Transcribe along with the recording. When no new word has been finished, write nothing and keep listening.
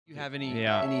You have any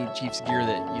Chiefs gear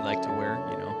that you like to wear?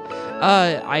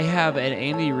 I have an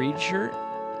Andy Reid shirt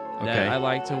that I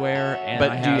like to wear, and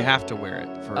but do you have to wear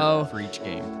it for each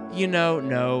game?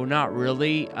 No, not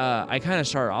really. I kind of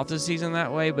started off the season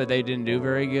that way, but they didn't do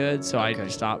very good, so I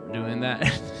stopped doing that.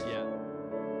 Yeah.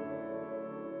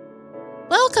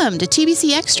 Welcome to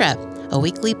TBC Extra, a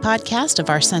weekly podcast of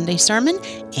our Sunday sermon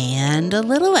and a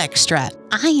little extra.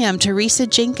 I am Teresa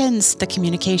Jenkins, the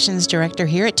communications director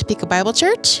here at Topeka Bible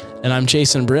Church. And I'm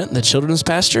Jason Brent, the children's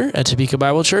pastor at Topeka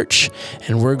Bible Church,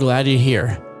 and we're glad you're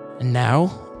here. And now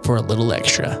for a little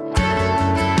extra.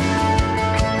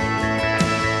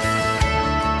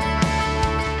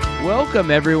 Welcome,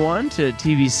 everyone, to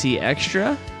TBC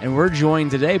Extra, and we're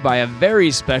joined today by a very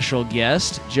special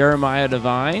guest, Jeremiah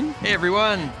Devine. Hey,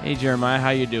 everyone. Hey, Jeremiah, how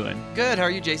you doing? Good. How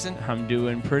are you, Jason? I'm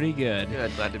doing pretty good.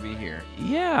 Good. Glad to be here.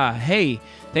 Yeah. Hey,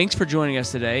 thanks for joining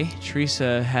us today.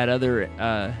 Teresa had other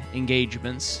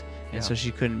engagements, and so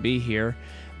she couldn't be here.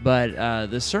 But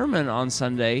the sermon on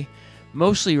Sunday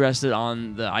mostly rested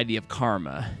on the idea of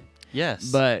karma.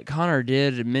 Yes. But Connor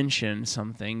did mention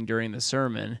something during the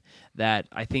sermon that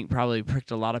I think probably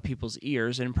pricked a lot of people's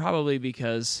ears, and probably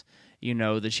because,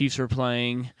 the Chiefs were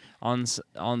playing on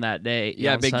that day.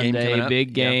 Yeah, on big Sunday, game coming up.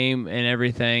 Big game and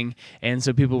everything. And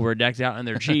so people were decked out in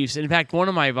their Chiefs. In fact, one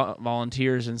of my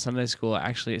volunteers in Sunday school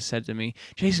actually said to me,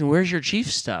 "Jason, where's your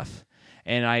Chiefs stuff?"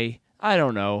 And I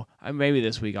don't know. Maybe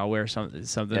this week I'll wear something.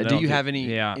 Yeah, do you have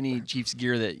any Chiefs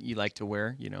gear that you like to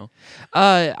wear?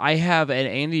 I have an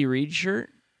Andy Reid shirt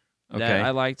that I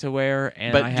like to wear,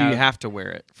 and but do you have to wear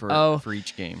it for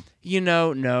each game?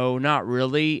 No, not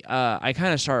really. I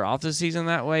kind of started off the season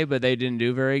that way, but they didn't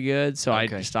do very good, so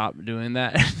I stopped doing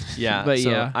that. Yeah, but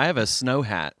I have a snow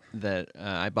hat that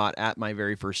I bought at my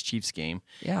very first Chiefs game,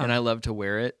 and I love to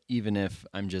wear it even if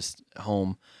I'm just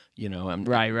home.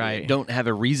 I don't have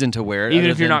a reason to wear it. Even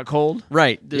if you're not cold?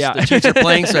 Right. The Chiefs are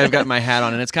playing, so I've got my hat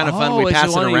on, and it's kind of fun. We pass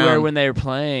it's the it one around. You wear when they're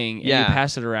playing, and you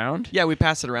pass it around? Yeah, we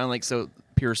pass it around. So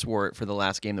Pierce wore it for the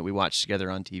last game that we watched together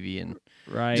on TV, and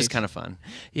just kind of fun.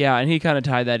 Yeah, and he kind of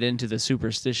tied that into the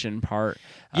superstition part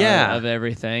of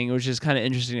everything, which is kind of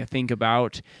interesting to think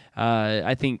about.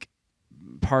 I think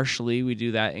partially we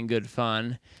do that in good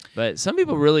fun, but some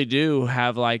people really do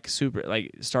have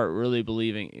start really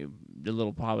believing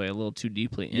probably a little too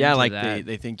deeply into that.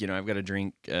 They think I've got to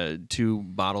drink 2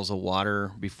 bottles of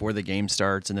water before the game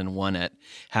starts and then 1 at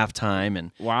halftime,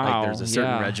 and there's a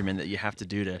certain regimen that you have to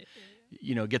do to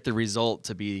get the result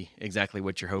to be exactly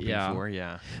what you're hoping for.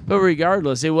 Yeah. But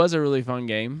regardless, it was a really fun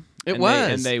game.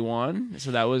 And they won,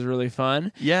 so that was really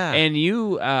fun. Yeah. And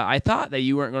you, I thought that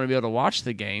you weren't going to be able to watch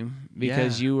the game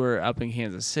because you were up in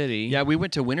Kansas City. Yeah, we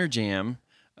went to Winter Jam,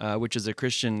 which is a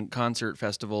Christian concert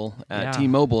festival at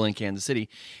T-Mobile in Kansas City.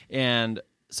 And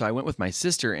so I went with my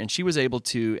sister, and she was able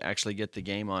to actually get the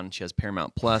game on. She has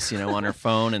Paramount Plus, on her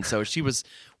phone. And so she was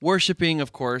worshiping,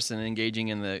 of course, and engaging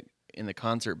in the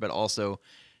concert, but also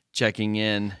checking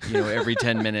in, every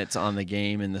 10 minutes on the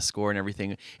game and the score and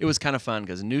everything. It was kind of fun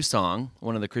because a new song,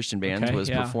 one of the Christian bands, was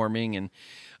performing, and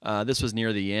this was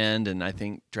near the end, and I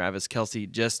think Travis Kelce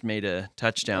just made a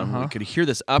touchdown. We could hear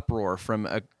this uproar from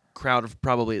a crowd of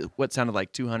probably what sounded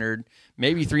like 200,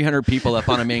 maybe 300 people up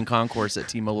on a main concourse at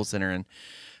T-Mobile Center, and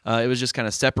it was just kind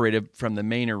of separated from the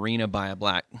main arena by a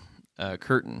black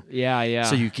curtain. Yeah.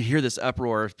 So you could hear this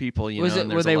uproar of people.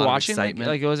 Were they watching?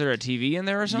 Was there a TV in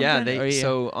there or something? Yeah.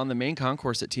 So on the main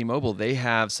concourse at T-Mobile, they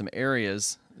have some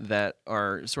areas that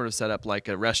are sort of set up like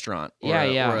a restaurant or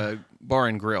a bar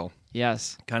and grill.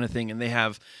 Yes. Kind of thing, and they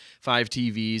have 5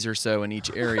 TVs or so in each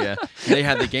area. They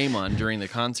had the game on during the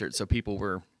concert, so people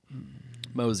were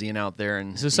moseying out there,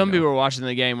 and so some people were watching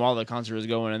the game while the concert was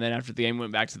going, and then after the game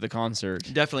went back to the concert.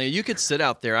 Definitely, you could sit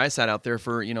out there. I sat out there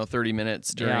for 30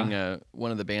 minutes during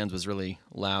one of the bands was really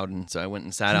loud, and so I went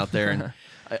and sat out there, and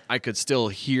I could still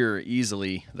hear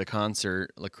easily the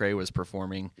concert Lecrae was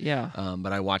performing. Yeah.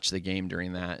 But I watched the game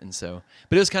during that, and so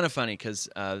but it was kind of funny because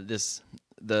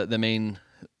the main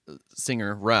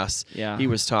singer Russ, he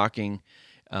was talking,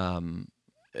 and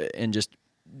just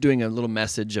doing a little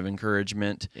message of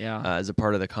encouragement as a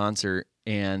part of the concert,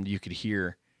 and you could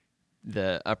hear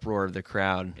the uproar of the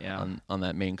crowd on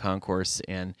that main concourse,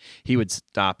 and he would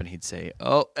stop and he'd say,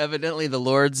 "Oh, evidently the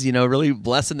Lord's really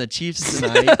blessing the Chiefs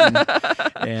tonight,"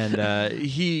 and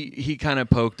he kind of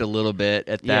poked a little bit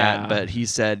at that, but he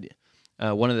said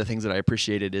one of the things that I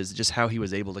appreciated is just how he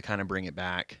was able to kind of bring it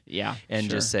back, and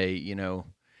just say,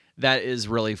 that is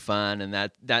really fun,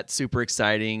 and that's super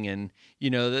exciting, and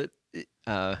that.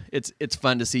 It's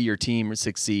fun to see your team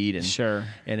succeed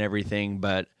and everything,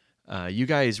 but you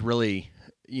guys really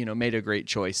made a great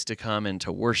choice to come and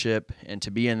to worship and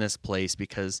to be in this place,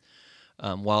 because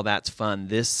while that's fun,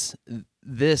 this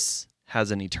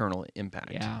has an eternal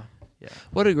impact. Yeah.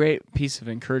 What a great piece of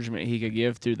encouragement he could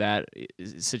give through that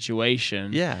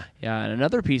situation. Yeah. And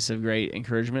another piece of great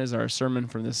encouragement is our sermon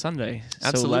from this Sunday.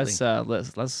 Absolutely. So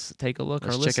let's take a look.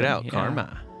 Let's or check it listen. out.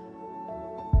 Karma.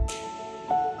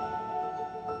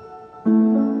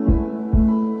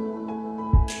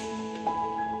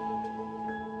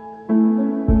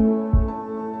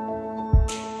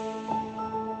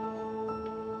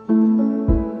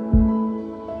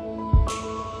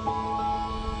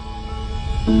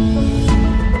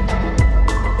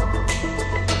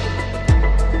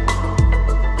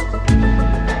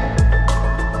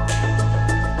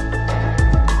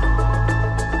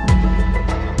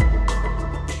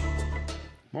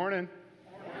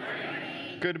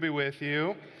 Good to be with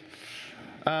you.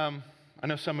 I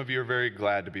know some of you are very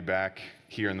glad to be back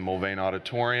here in the Mulvane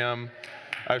Auditorium.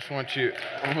 I just want you,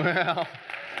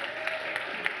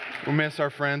 we miss our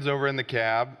friends over in the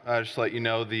cab. Just to let you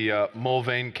know, the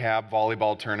Mulvane Cab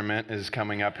Volleyball Tournament is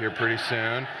coming up here pretty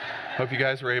soon. Hope you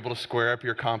guys were able to square up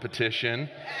your competition.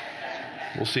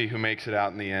 We'll see who makes it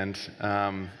out in the end.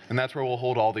 And that's where we'll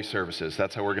hold all these services.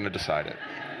 That's how we're going to decide it.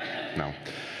 No.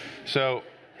 So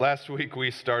last week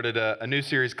we started a new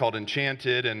series called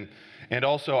Enchanted, and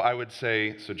also I would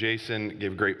say, so Jason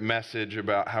gave a great message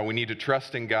about how we need to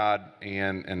trust in God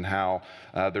and how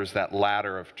there's that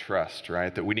ladder of trust,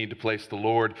 right? That we need to place the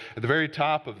Lord at the very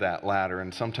top of that ladder,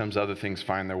 and sometimes other things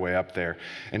find their way up there.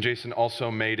 And Jason also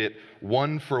made it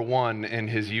 1-for-1 in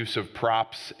his use of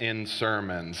props in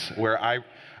sermons, where I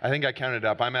think I counted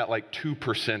up, I'm at like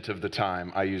 2% of the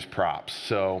time I use props.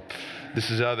 So this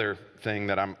is other thing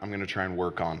that I'm going to try and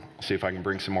work on. See if I can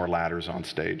bring some more ladders on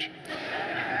stage.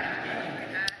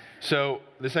 So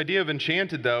this idea of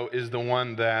Enchanted, though, is the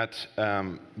one that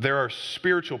there are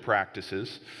spiritual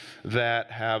practices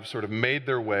that have sort of made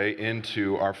their way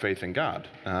into our faith in God,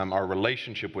 our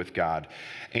relationship with God,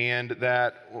 and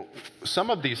that some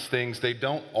of these things, they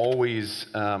don't always,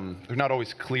 they're not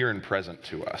always clear and present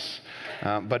to us.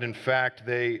 But in fact,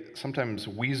 they sometimes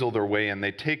weasel their way in.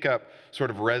 They take up sort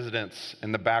of residence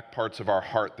in the back parts of our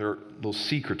heart. They're a little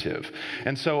secretive.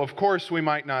 And so, of course, we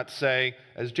might not say,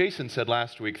 as Jason said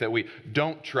last week, that we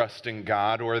don't trust in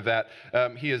God, or that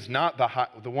he is not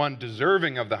the one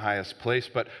deserving of the highest place,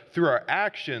 but through our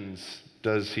actions,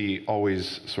 does he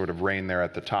always sort of reign there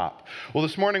at the top? Well,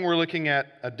 this morning we're looking at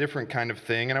a different kind of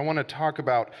thing, and I want to talk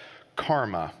about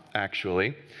karma,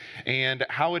 actually, and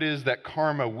how it is that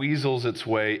karma weasels its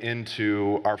way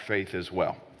into our faith as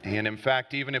well. And in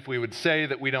fact, even if we would say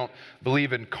that we don't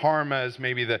believe in karma as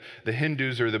maybe the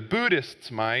Hindus or the Buddhists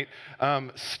might,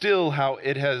 still how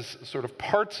it has sort of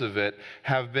parts of it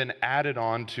have been added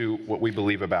on to what we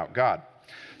believe about God.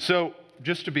 So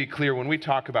just to be clear, when we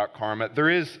talk about karma, there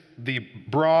is the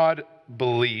broad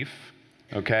belief,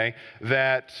 okay,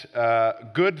 that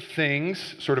good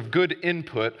things, sort of good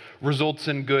input, results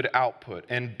in good output,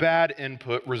 and bad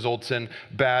input results in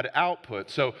bad output.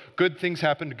 So good things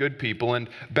happen to good people, and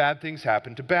bad things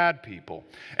happen to bad people.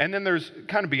 And then there's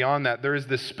kind of beyond that, there is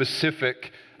this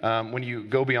specific, when you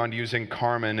go beyond using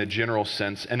karma in a general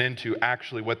sense and into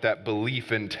actually what that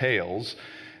belief entails,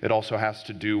 it also has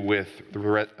to do with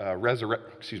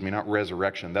not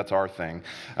resurrection, that's our thing.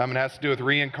 It has to do with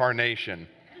reincarnation.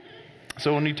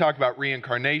 So when we talk about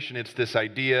reincarnation, it's this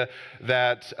idea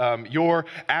that your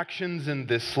actions in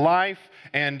this life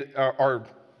and are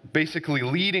basically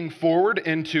leading forward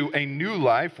into a new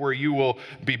life where you will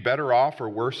be better off or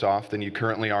worse off than you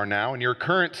currently are now. And your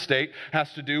current state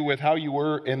has to do with how you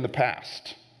were in the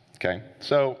past. Okay,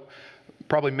 so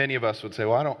probably many of us would say,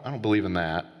 well, I don't believe in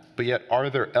that. But yet, are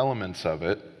there elements of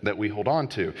it that we hold on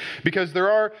to? Because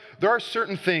there are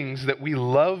certain things that we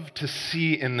love to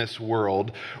see in this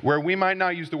world where we might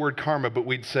not use the word karma, but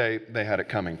we'd say they had it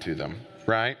coming to them,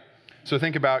 right? So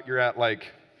think about you're at like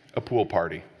a pool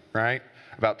party, right?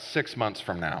 About 6 months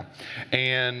from now.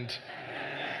 And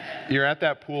you're at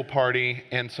that pool party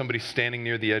and somebody's standing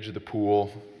near the edge of the pool,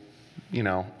 you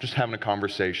know, just having a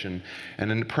conversation.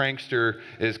 And then the prankster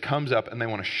comes up and they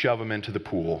want to shove them into the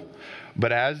pool.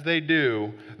 But as they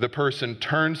do, the person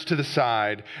turns to the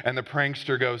side and the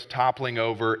prankster goes toppling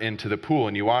over into the pool.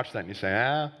 And you watch that and you say,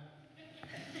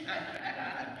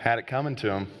 had it coming to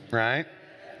them, right?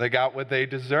 They got what they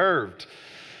deserved.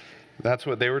 That's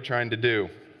what they were trying to do.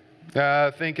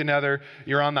 Think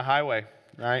you're on the highway,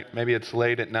 right? Maybe it's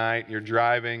late at night, you're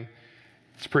driving,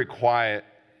 it's pretty quiet,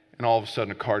 and all of a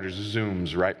sudden a car just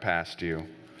zooms right past you.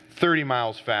 30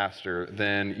 miles faster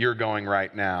than you're going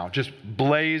right now, just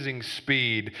blazing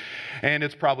speed, and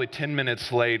it's probably 10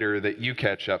 minutes later that you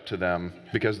catch up to them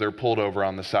because they're pulled over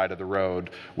on the side of the road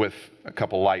with a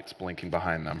couple lights blinking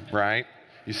behind them, right?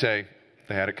 You say,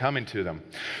 they had it coming to them.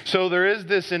 So there is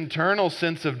this internal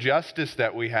sense of justice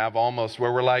that we have almost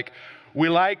where we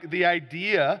like the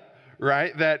idea,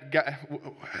 right, that God,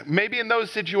 maybe in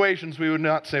those situations we would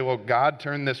not say, well, God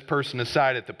turned this person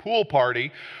aside at the pool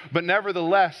party, but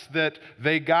nevertheless that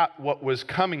they got what was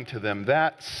coming to them.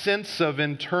 That sense of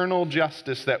internal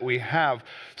justice that we have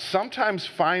sometimes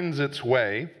finds its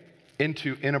way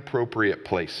into inappropriate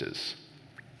places.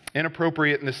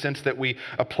 Inappropriate in the sense that we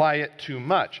apply it too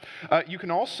much. You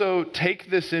can also take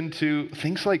this into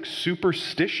things like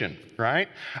superstition, right?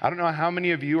 I don't know how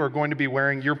many of you are going to be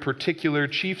wearing your particular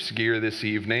Chiefs gear this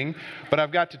evening, but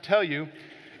I've got to tell you,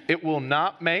 it will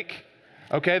not make,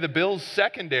 the Bills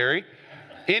secondary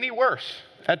any worse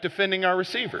at defending our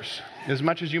receivers, as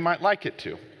much as you might like it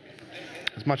to,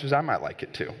 as much as I might like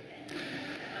it to.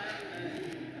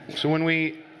 So when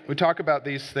we talk about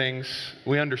these things,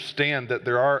 we understand that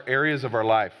there are areas of our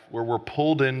life where we're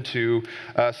pulled into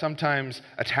sometimes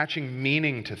attaching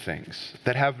meaning to things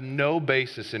that have no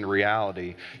basis in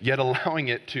reality, yet allowing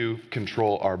it to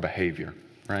control our behavior,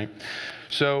 right?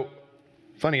 So,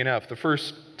 funny enough, the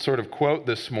first sort of quote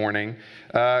this morning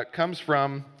comes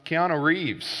from Keanu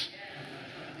Reeves.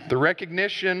 The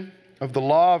recognition of the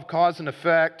law of cause and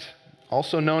effect,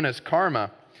 also known as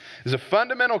karma, is a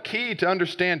fundamental key to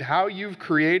understand how you've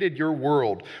created your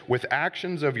world with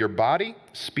actions of your body,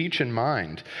 speech, and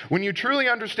mind. When you truly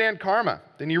understand karma,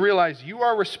 then you realize you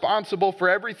are responsible for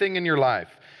everything in your life.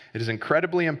 It is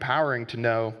incredibly empowering to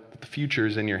know that the future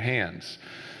is in your hands.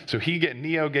 So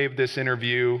Neo gave this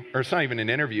interview, or it's not even an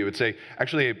interview, it's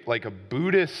actually like a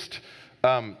Buddhist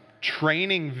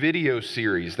training video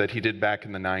series that he did back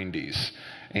in the 90s,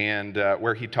 and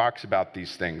where he talks about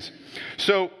these things.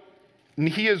 So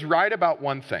he is right about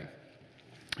one thing.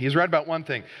 He is right about one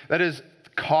thing. That is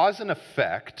cause and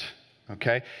effect,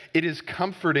 okay? It is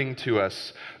comforting to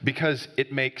us because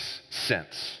it makes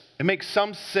sense. It makes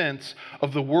some sense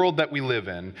of the world that we live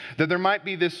in, that there might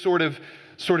be this sort of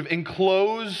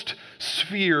enclosed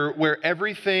sphere where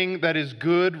everything that is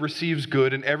good receives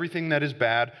good and everything that is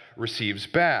bad receives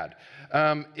bad.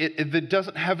 It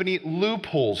doesn't have any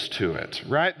loopholes to it,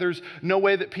 right? There's no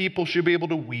way that people should be able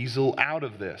to weasel out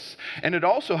of this. And it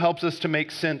also helps us to make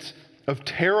sense of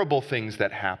terrible things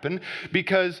that happen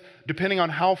because depending on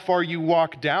how far you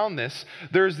walk down this,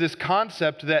 there's this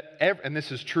concept that, and this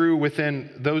is true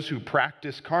within those who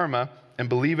practice karma and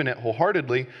believe in it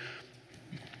wholeheartedly,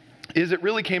 is it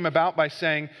really came about by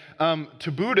saying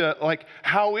to Buddha, like,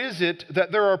 how is it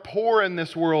that there are poor in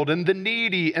this world and the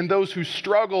needy and those who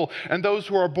struggle and those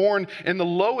who are born in the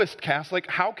lowest caste? Like,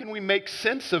 how can we make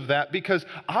sense of that? Because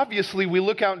obviously we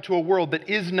look out into a world that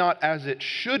is not as it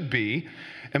should be.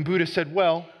 And Buddha said,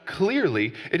 well,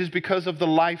 clearly it is because of the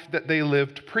life that they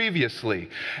lived previously.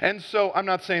 And so I'm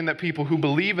not saying that people who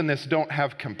believe in this don't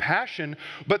have compassion,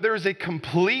 but there is a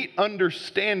complete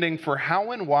understanding for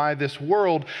how and why this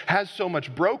world has so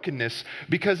much brokenness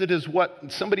because it is what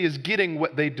somebody is getting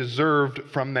what they deserved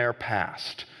from their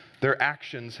past. Their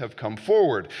actions have come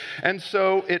forward. And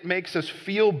so it makes us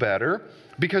feel better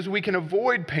because we can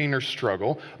avoid pain or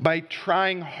struggle by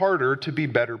trying harder to be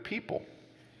better people.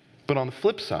 But on the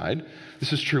flip side,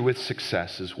 this is true with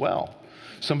success as well.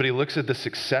 Somebody looks at the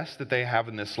success that they have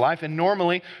in this life, and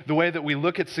normally the way that we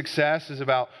look at success is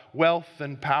about wealth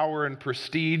and power and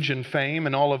prestige and fame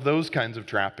and all of those kinds of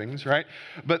trappings, right?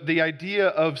 But the idea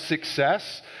of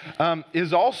success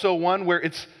is also one where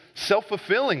it's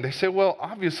self-fulfilling. They say, well,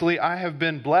 obviously I have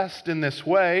been blessed in this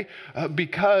way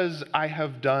because I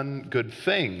have done good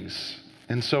things.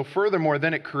 And so furthermore,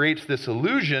 then it creates this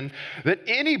illusion that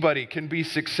anybody can be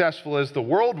successful, as the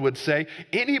world would say.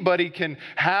 Anybody can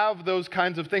have those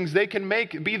kinds of things. They can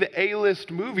be the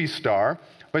A-list movie star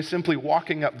by simply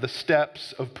walking up the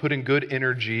steps of putting good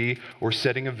energy or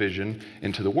setting a vision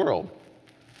into the world.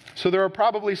 So there are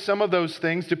probably some of those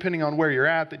things, depending on where you're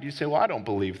at, that you say, well, I don't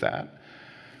believe that.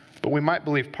 But we might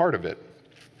believe part of it.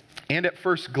 And at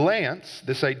first glance,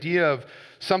 this idea of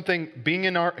something being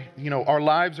in our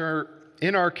lives are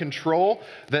in our control,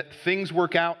 that things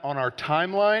work out on our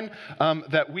timeline,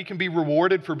 that we can be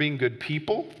rewarded for being good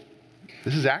people.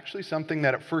 This is actually something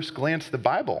that at first glance the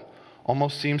Bible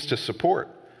almost seems to support.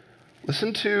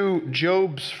 Listen to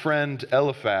Job's friend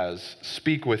Eliphaz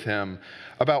speak with him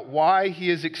about why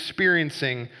he is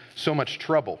experiencing so much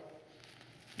trouble.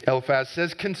 Eliphaz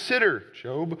says, "Consider,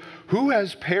 Job, who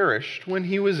has perished when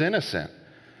he was innocent?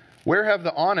 Where have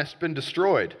the honest been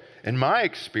destroyed? In my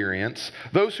experience,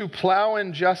 those who plow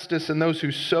injustice and those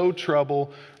who sow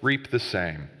trouble reap the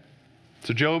same.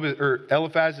 So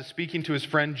Eliphaz is speaking to his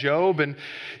friend Job, and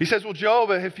he says, well, Job,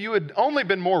 if you had only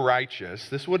been more righteous,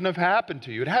 this wouldn't have happened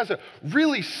to you. It has a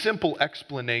really simple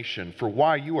explanation for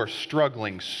why you are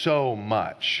struggling so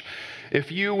much.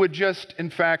 If you would just, in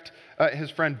fact,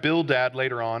 his friend Bildad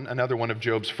later on, another one of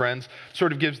Job's friends,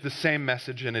 sort of gives the same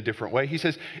message in a different way. He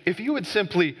says, if you would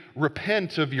simply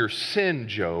repent of your sin,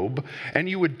 Job, and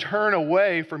you would turn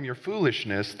away from your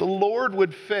foolishness, the Lord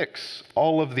would fix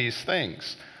all of these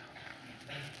things.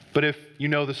 But if you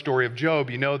know the story of Job,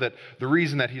 you know that the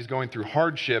reason that he's going through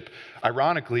hardship,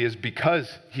 ironically, is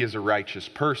because he is a righteous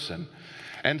person.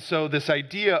 And so this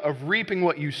idea of reaping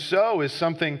what you sow is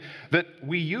something that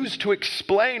we use to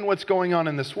explain what's going on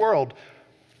in this world,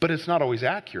 but it's not always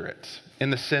accurate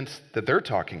in the sense that they're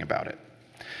talking about it.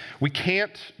 We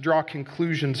can't draw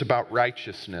conclusions about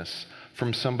righteousness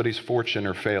from somebody's fortune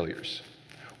or failures.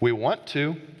 We want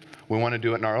to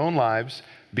do it in our own lives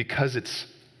because it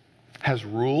has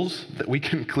rules that we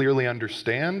can clearly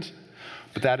understand,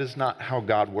 but that is not how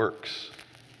God works.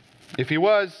 If he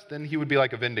was, then he would be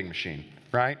like a vending machine,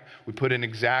 right? We put in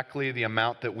exactly the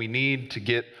amount that we need to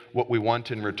get what we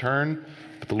want in return,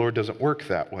 but the Lord doesn't work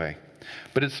that way.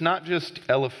 But it's not just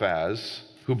Eliphaz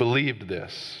who believed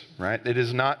this, right? It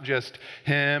is not just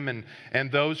him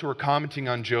and those who are commenting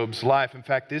on Job's life. In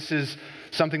fact, this is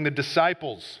something the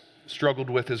disciples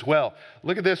struggled with as well.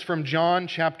 Look at this from John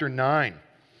chapter 9.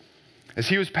 As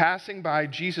he was passing by,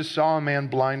 Jesus saw a man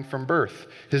blind from birth.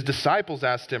 His disciples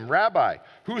asked him, Rabbi,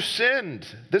 who sinned,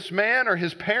 this man or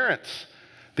his parents,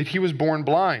 that he was born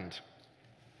blind?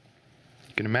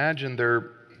 You can imagine their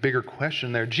bigger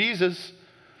question there. Jesus,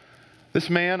 this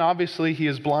man, obviously he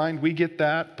is blind, we get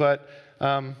that, but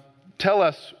tell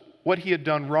us what he had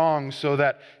done wrong so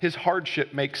that his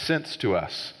hardship makes sense to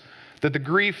us. That the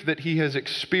grief that he has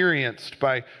experienced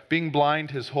by being blind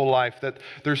his whole life, that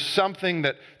there's something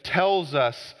that tells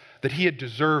us that he had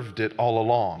deserved it all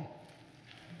along.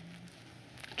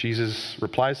 Jesus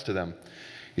replies to them.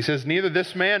 He says, neither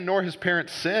this man nor his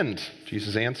parents sinned.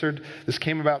 Jesus answered, this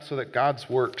came about so that God's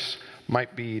works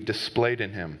might be displayed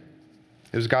in him.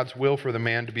 It was God's will for the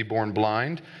man to be born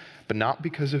blind, but not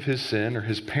because of his sin or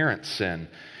his parents' sin.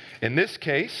 In this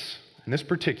case, in this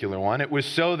particular one, it was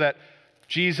so that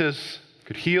Jesus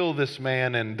could heal this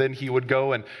man, and then he would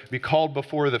go and be called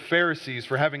before the Pharisees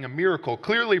for having a miracle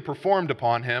clearly performed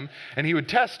upon him, and he would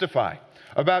testify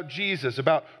about Jesus,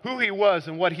 about who he was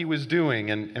and what he was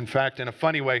doing. And in fact, in a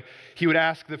funny way, he would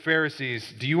ask the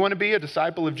Pharisees, do you want to be a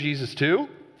disciple of Jesus too?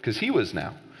 Because he was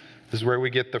now. This is where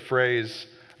we get the phrase,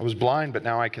 I was blind, but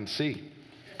now I can see.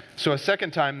 So a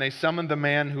second time, they summoned the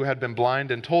man who had been blind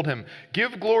and told him,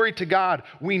 give glory to God.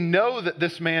 We know that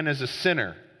this man is a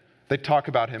sinner. They talk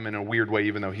about him in a weird way,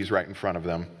 even though he's right in front of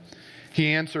them.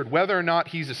 He answered, whether or not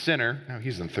he's a sinner, now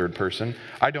he's in third person,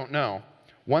 I don't know.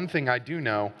 One thing I do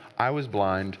know, I was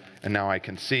blind and now I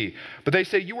can see. But they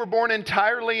say, you were born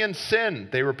entirely in sin.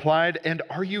 They replied, and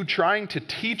are you trying to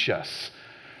teach us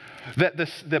that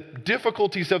the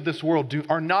difficulties of this world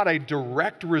are not a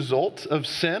direct result of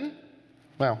sin?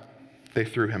 Well, they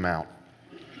threw him out.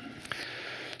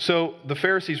 So the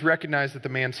Pharisees recognized that the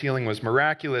man's healing was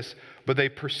miraculous, but they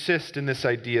persist in this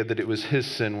idea that it was his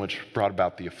sin which brought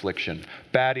about the affliction.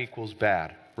 Bad equals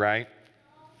bad, right?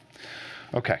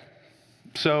 Okay,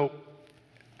 so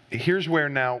here's where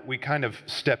now we kind of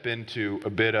step into a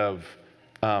bit of,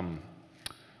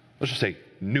 let's just say,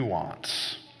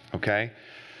 nuance, okay?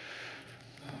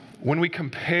 When we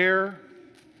compare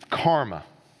karma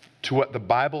to what the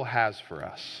Bible has for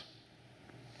us,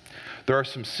 there are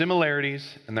some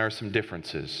similarities and there are some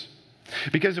differences.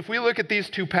 Because if we look at these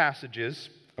two passages,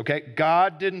 okay,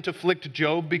 God didn't afflict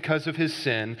Job because of his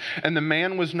sin, and the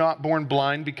man was not born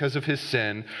blind because of his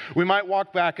sin, we might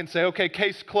walk back and say, okay,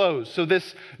 case closed. So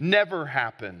this never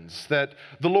happens, that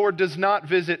the Lord does not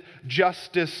visit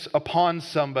justice upon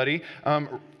somebody,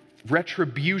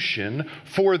 retribution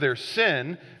for their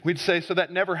sin. We'd say, so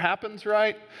that never happens,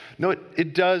 right? No,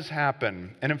 it does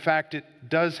happen. And in fact, it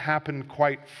does happen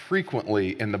quite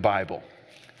frequently in the Bible,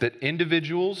 that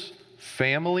individuals,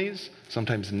 families,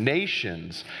 sometimes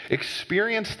nations,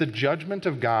 experience the judgment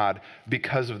of God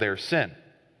because of their sin.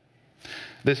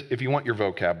 This, if you want your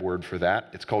vocab word for that,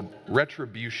 it's called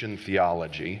retribution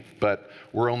theology, but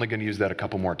we're only going to use that a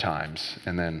couple more times,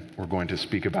 and then we're going to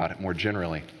speak about it more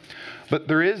generally. But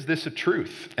there is this a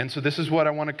truth, and so this is what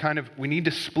I want to we need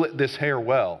to split this hair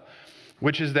well,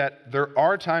 which is that there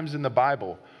are times in the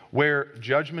Bible where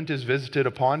judgment is visited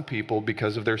upon people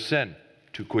because of their sin.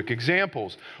 Two quick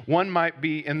examples. One might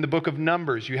be in the book of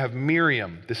Numbers. You have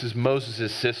Miriam. This is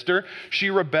Moses' sister. She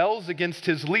rebels against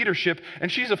his leadership,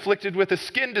 and she's afflicted with a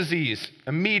skin disease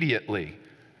immediately.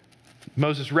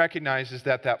 Moses recognizes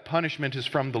that that punishment is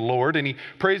from the Lord, and he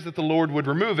prays that the Lord would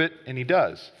remove it, and he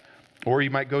does. Or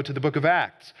you might go to the book of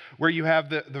Acts, where you have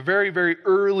the very, very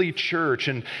early church,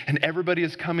 and everybody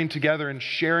is coming together and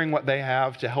sharing what they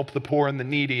have to help the poor and the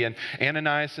needy. And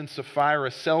Ananias and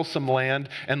Sapphira sell some land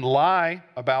and lie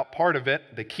about part of it.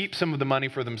 They keep some of the money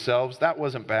for themselves. That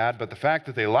wasn't bad, but the fact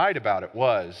that they lied about it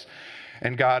was.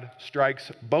 And God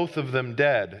strikes both of them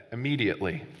dead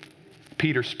immediately.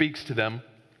 Peter speaks to them,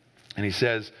 and he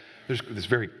says, there's this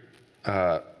very...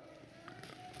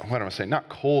 what am I saying? Not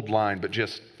cold line, but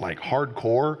just like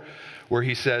hardcore, where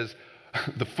he says,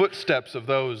 the footsteps of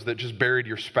those that just buried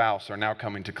your spouse are now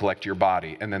coming to collect your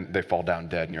body. And then they fall down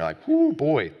dead. And you're like, whoo,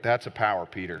 boy, that's a power,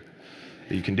 Peter.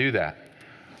 You can do that.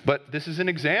 But this is an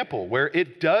example where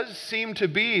it does seem to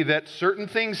be that certain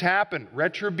things happen,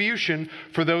 retribution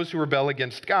for those who rebel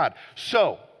against God.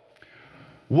 So,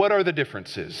 what are the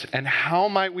differences? And how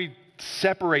might we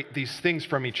separate these things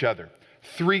from each other?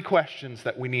 Three questions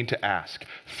that we need to ask.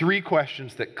 Three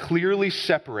questions that clearly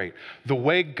separate the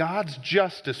way God's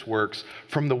justice works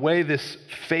from the way this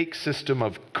fake system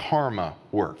of karma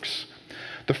works.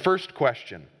 The first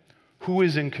question, who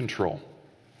is in control?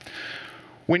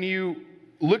 When you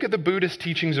look at the Buddhist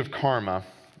teachings of karma,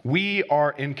 we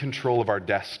are in control of our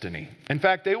destiny. In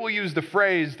fact, they will use the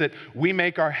phrase that we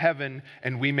make our heaven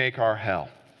and we make our hell.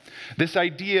 This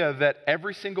idea that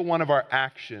every single one of our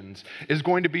actions is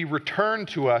going to be returned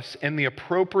to us in the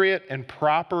appropriate and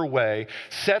proper way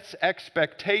sets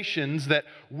expectations that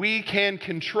we can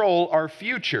control our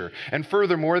future. And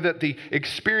furthermore, that the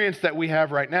experience that we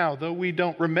have right now, though we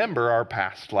don't remember our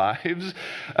past lives,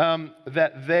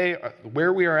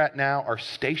 where we are at now, our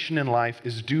station in life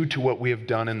is due to what we have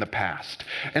done in the past.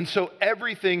 And so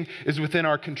everything is within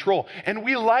our control. And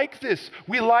we like this.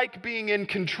 We like being in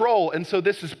control. And so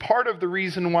this is part of the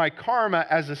reason why karma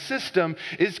as a system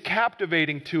is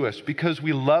captivating to us, because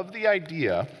we love the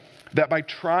idea that by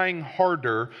trying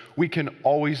harder, we can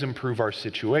always improve our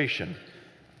situation.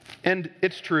 And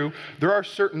it's true, there are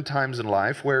certain times in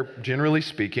life where, generally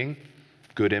speaking,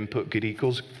 good input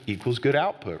equals good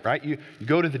output, right? You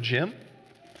go to the gym.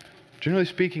 Generally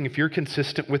speaking, if you're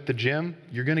consistent with the gym,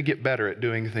 you're going to get better at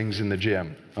doing things in the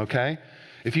gym, okay?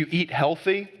 If you eat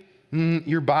healthy,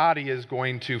 your body is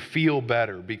going to feel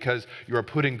better because you are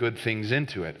putting good things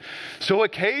into it. So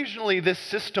occasionally this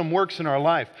system works in our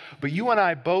life, but you and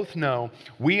I both know,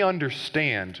 we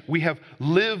understand, we have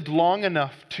lived long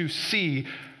enough to see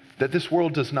that this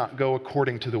world does not go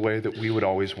according to the way that we would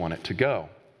always want it to go.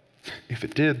 If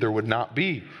it did, there would not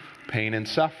be pain and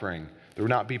suffering. There would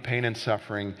not be pain and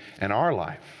suffering in our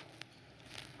life.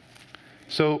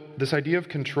 So this idea of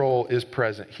control is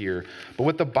present here, but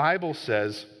what the Bible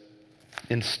says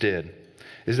instead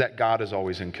is that God is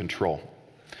always in control.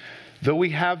 Though we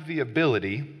have the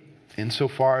ability,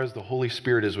 insofar as the Holy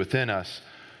Spirit is within us,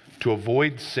 to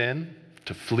avoid sin,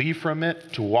 to flee from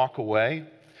it, to walk away,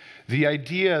 the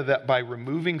idea that by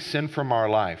removing sin from our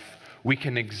life, we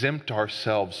can exempt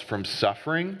ourselves from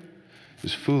suffering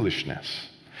is foolishness.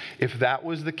 If that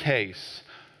was the case,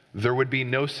 there would be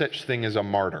no such thing as a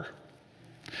martyr.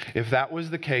 If that was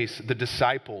the case, the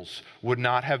disciples would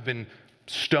not have been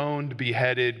stoned,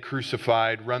 beheaded,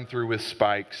 crucified, run through with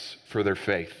spikes for their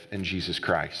faith in Jesus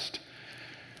Christ.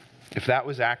 If that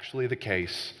was actually the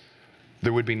case,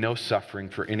 there would be no suffering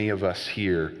for any of us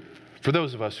here, for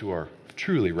those of us who are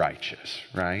truly righteous,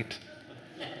 right?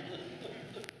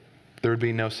 There would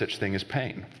be no such thing as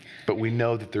pain. But we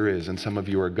know that there is, and some of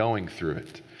you are going through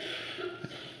it.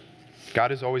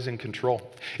 God is always in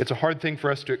control. It's a hard thing for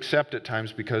us to accept at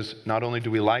times because not only do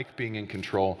we like being in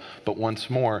control, but once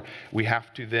more, we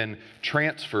have to then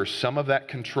transfer some of that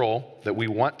control that we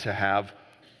want to have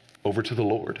over to the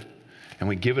Lord. And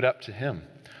we give it up to Him,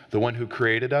 the one who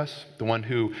created us, the one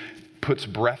who puts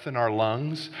breath in our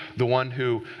lungs, the one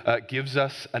who gives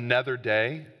us another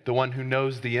day, the one who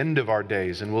knows the end of our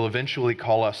days and will eventually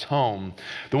call us home,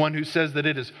 the one who says that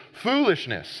it is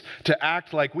foolishness to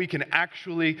act like we can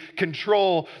actually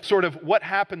control sort of what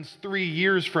happens 3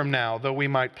 years from now, though we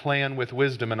might plan with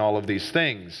wisdom and all of these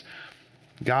things.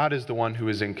 God is the one who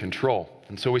is in control.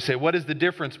 And so we say, what is the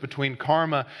difference between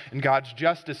karma and God's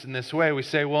justice in this way? We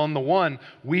say, well, in the one,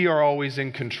 we are always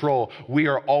in control. We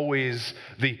are always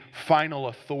the final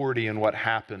authority in what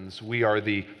happens. We are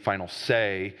the final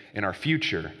say in our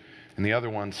future. And the other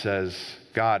one says,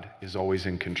 God is always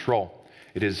in control.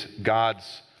 It is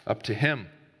God's up to Him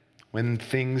when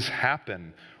things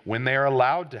happen, when they are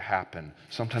allowed to happen,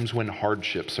 sometimes when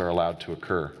hardships are allowed to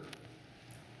occur.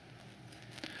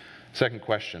 Second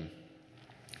question,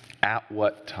 at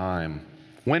what time?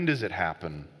 When does it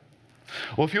happen?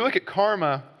 Well, if you look at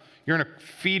karma, you're in a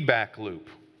feedback loop,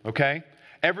 okay?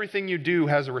 Everything you do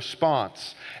has a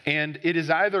response, and it is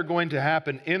either going to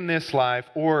happen in this life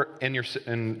or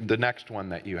in the next one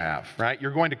that you have, right?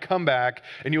 You're going to come back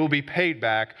and you will be paid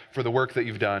back for the work that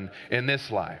you've done in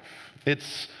this life.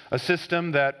 It's a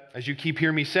system that, as you keep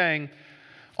hearing me saying,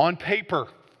 on paper,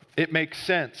 it makes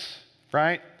sense,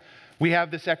 right? We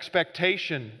have this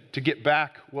expectation to get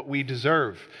back what we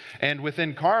deserve. And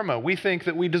within karma, we think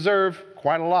that we deserve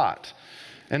quite a lot.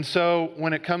 And so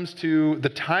when it comes to the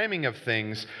timing of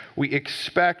things, we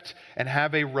expect and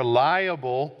have a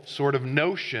reliable sort of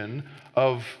notion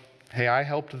of, hey, I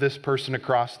helped this person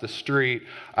across the street.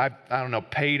 I don't know,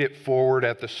 paid it forward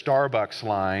at the Starbucks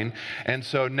line. And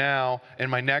so now in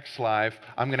my next life,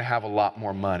 I'm going to have a lot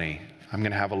more money. I'm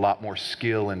going to have a lot more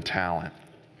skill and talent.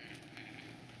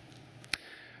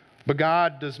 But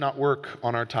God does not work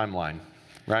on our timeline,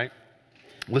 right?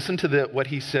 Listen to what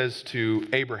he says to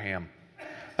Abraham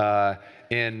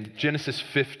in Genesis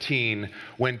 15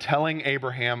 when telling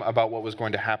Abraham about what was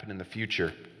going to happen in the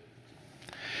future.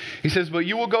 He says, "But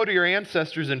you will go to your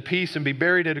ancestors in peace and be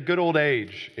buried at a good old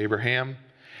age, Abraham.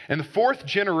 In the 4th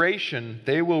generation,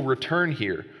 they will return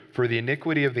here, for the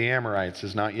iniquity of the Amorites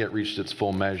has not yet reached its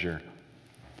full measure."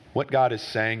 What God is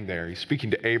saying there, he's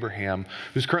speaking to Abraham,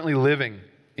 who's currently living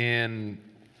in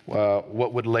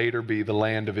what would later be the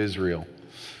land of Israel.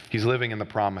 He's living in the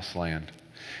promised land.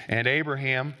 And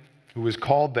Abraham, who was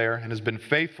called there and has been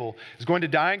faithful, is going to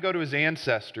die and go to his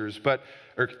ancestors, but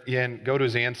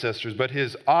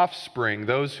his offspring,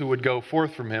 those who would go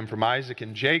forth from him, from Isaac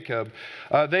and Jacob,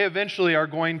 they eventually are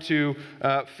going to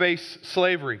face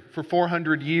slavery for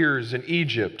 400 years in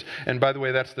Egypt. And by the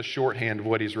way, that's the shorthand of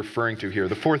what he's referring to here.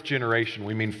 The 4th generation,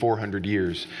 we mean 400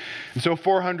 years. And so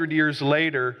 400 years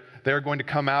later, they're going to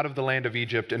come out of the land of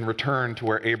Egypt and return to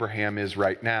where Abraham is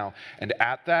right now. And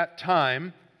at that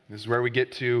time, this is where we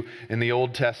get to in the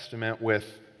Old Testament with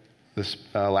this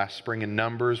last spring in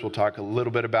Numbers. We'll talk a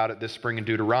little bit about it this spring in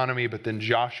Deuteronomy, but then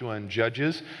Joshua and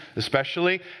Judges,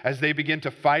 especially as they begin to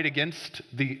fight against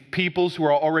the peoples who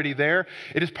are already there.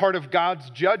 It is part of God's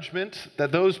judgment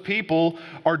that those people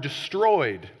are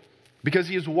destroyed because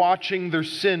he is watching their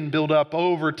sin build up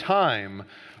over time.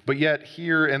 But yet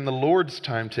here in the Lord's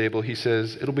timetable, he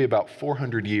says it'll be about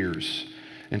 400 years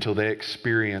until they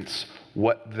experience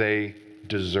what they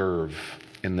deserve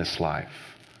in this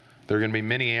life. There are going to be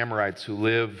many Amorites who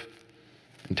live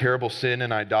in terrible sin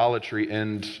and idolatry,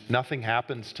 and nothing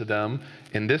happens to them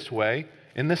in this way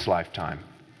in this lifetime.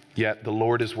 Yet the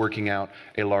Lord is working out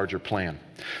a larger plan.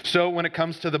 So when it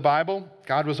comes to the Bible,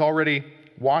 God was already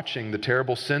watching the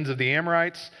terrible sins of the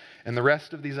Amorites and the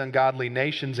rest of these ungodly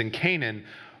nations in Canaan.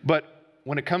 But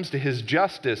when it comes to his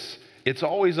justice, it's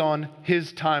always on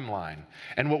his timeline.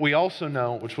 And what we also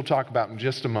know, which we'll talk about in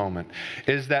just a moment,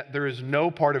 is that there is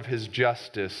no part of his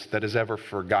justice that is ever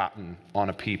forgotten on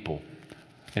a people,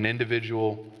 an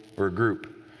individual, or a group.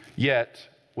 Yet,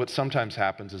 what sometimes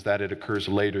happens is that it occurs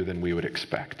later than we would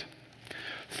expect.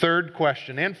 Third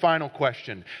question and final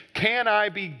question. Can I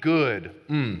be good?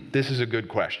 This is a good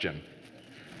question.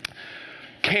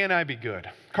 Can I be good?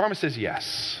 Karma says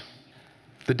yes.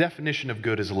 The definition of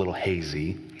good is a little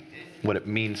hazy. What it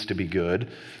means to be good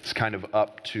is kind of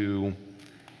up to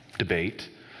debate.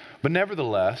 But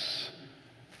nevertheless,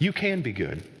 you can be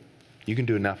good. You can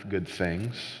do enough good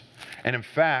things. And in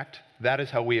fact, that is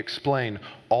how we explain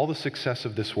all the success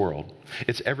of this world.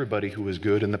 It's everybody who was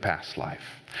good in the past life.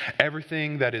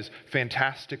 Everything that is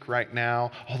fantastic right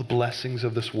now, all the blessings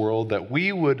of this world that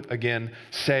we would, again,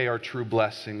 say are true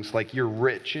blessings, like you're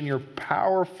rich and you're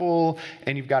powerful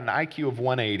and you've got an IQ of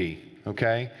 180,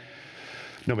 okay?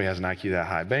 Nobody has an IQ that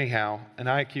high. But anyhow, an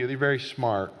IQ, they're very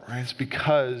smart, right? It's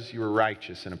because you were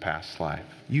righteous in a past life.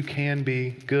 You can be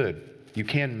good. You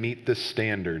can meet this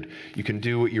standard. You can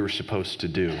do what you were supposed to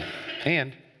do.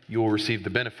 And you will receive the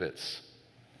benefits.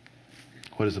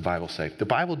 What does the Bible say? The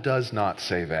Bible does not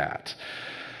say that.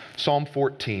 Psalm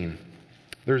 14.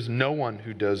 There's no one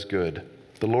who does good.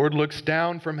 The Lord looks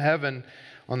down from heaven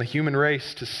on the human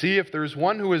race to see if there's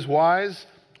one who is wise,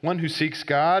 one who seeks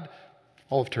God.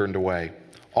 All have turned away.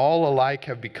 All alike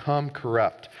have become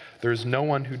corrupt. There is no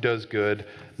one who does good,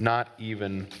 not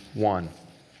even one.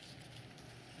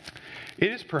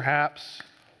 It is perhaps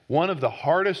one of the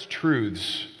hardest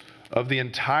truths of the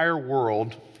entire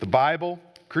world, the Bible,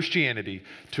 Christianity,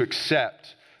 to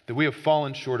accept that we have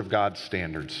fallen short of God's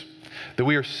standards, that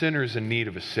we are sinners in need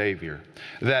of a Savior,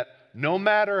 that no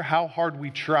matter how hard we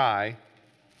try,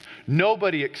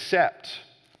 nobody except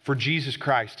for Jesus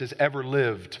Christ has ever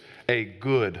lived a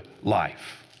good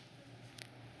life.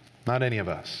 Not any of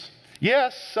us.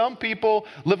 Yes, some people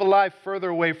live a life further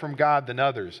away from God than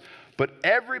others, but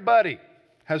everybody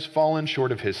has fallen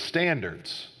short of his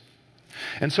standards.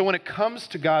 And so when it comes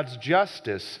to God's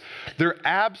justice, there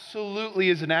absolutely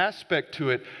is an aspect to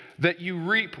it that you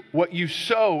reap what you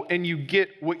sow and you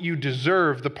get what you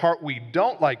deserve. The part we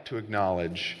don't like to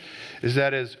acknowledge is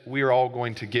that as we are all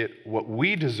going to get what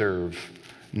we deserve,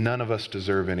 none of us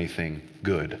deserve anything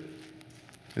good.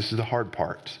 This is the hard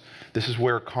part. This is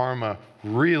where karma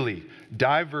really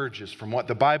diverges from what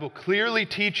the Bible clearly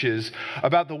teaches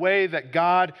about the way that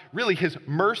God, really his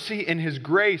mercy and his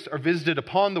grace are visited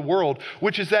upon the world,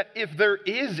 which is that if there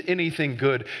is anything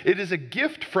good, it is a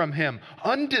gift from him,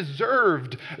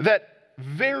 undeserved, that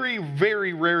very,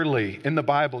 very rarely in the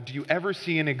Bible do you ever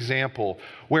see an example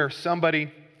where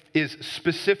somebody is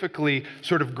specifically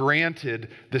sort of granted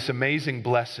this amazing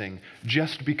blessing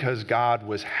just because God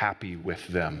was happy with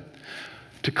them.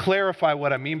 To clarify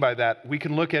what I mean by that, we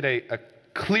can look at a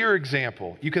clear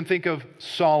example. You can think of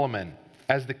Solomon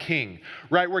as the king,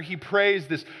 right? Where he prays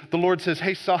this, the Lord says,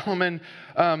 hey, Solomon,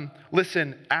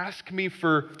 listen, ask me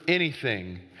for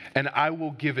anything and I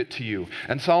will give it to you.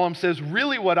 And Solomon says,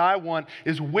 really what I want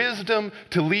is wisdom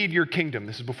to lead your kingdom.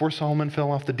 This is before Solomon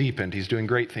fell off the deep end. He's doing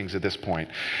great things at this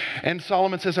point. And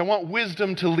Solomon says, I want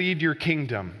wisdom to lead your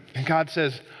kingdom. And God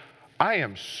says, I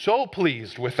am so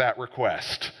pleased with that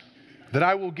request that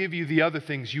I will give you the other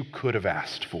things you could have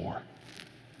asked for.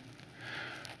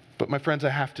 But my friends, I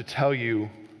have to tell you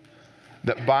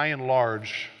that by and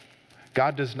large,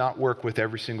 God does not work with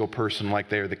every single person like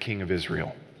they are the king of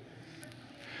Israel.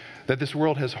 That this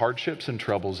world has hardships and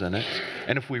troubles in it,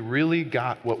 and if we really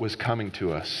got what was coming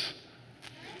to us,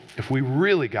 we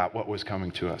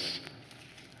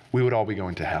would all be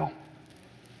going to hell.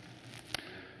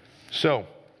 So,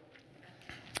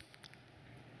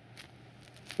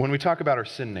 when we talk about our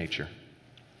sin nature,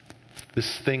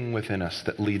 this thing within us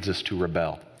that leads us to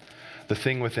rebel, the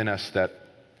thing within us that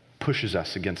pushes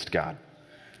us against God,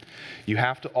 you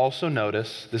have to also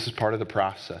notice this is part of the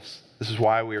process. This is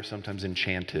why we are sometimes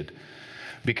enchanted,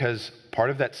 because part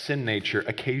of that sin nature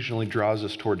occasionally draws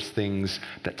us towards things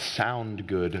that sound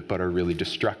good but are really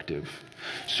destructive.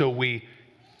 So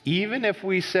even if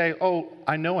we say, oh,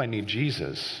 I know I need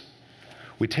Jesus,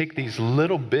 we take these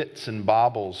little bits and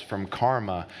baubles from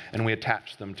karma and we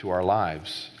attach them to our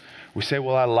lives. We say,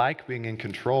 well, I like being in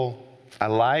control. I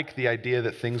like the idea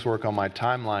that things work on my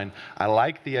timeline. I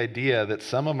like the idea that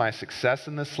some of my success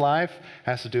in this life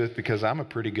has to do with because I'm a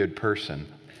pretty good person.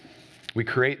 We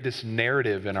create this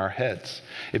narrative in our heads.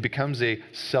 It becomes a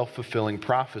self-fulfilling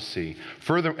prophecy.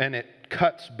 Further, and it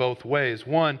cuts both ways.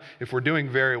 One, if we're doing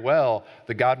very well,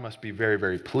 the God must be very,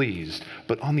 very pleased.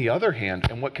 But on the other hand,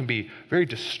 and what can be very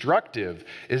destructive,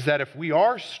 is that if we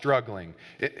are struggling,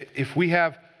 if we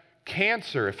have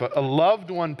cancer, if a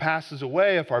loved one passes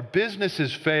away, if our business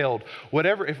has failed,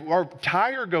 whatever, if our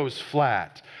tire goes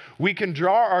flat, we can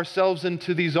draw ourselves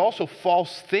into these also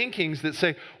false thinkings that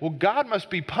say, well, God must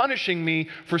be punishing me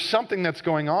for something that's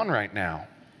going on right now.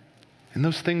 And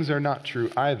those things are not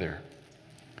true either.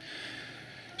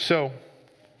 So,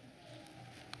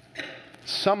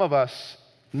 some of us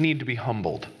need to be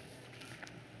humbled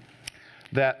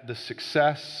that the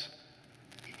success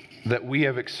that we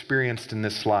have experienced in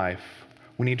this life,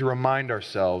 we need to remind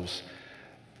ourselves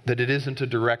that it isn't a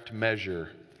direct measure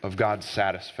of God's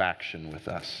satisfaction with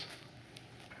us.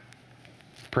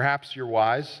 Perhaps you're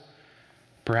wise.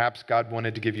 Perhaps God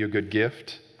wanted to give you a good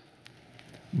gift.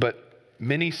 But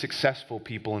many successful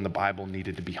people in the Bible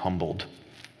needed to be humbled.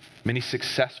 Many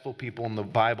successful people in the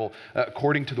Bible,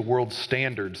 according to the world's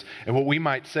standards, and what we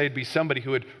might say would be somebody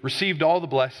who had received all the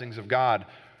blessings of God,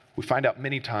 we find out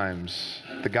many times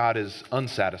that God is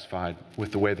unsatisfied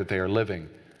with the way that they are living.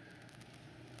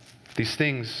 These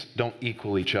things don't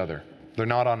equal each other. They're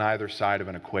not on either side of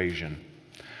an equation.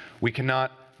 We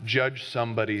cannot judge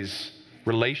somebody's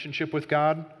relationship with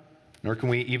God, nor can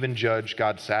we even judge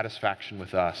God's satisfaction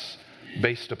with us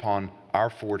based upon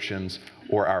our fortunes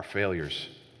or our failures.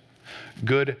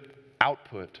 Good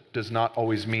output does not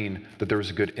always mean that there is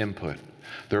a good input.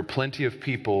 There are plenty of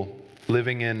people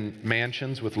living in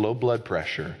mansions with low blood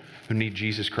pressure who need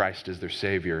Jesus Christ as their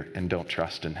Savior and don't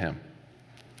trust in Him.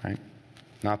 Right?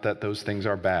 Not that those things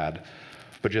are bad,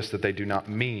 but just that they do not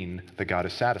mean that God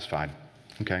is satisfied.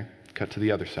 Okay? Cut to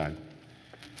the other side.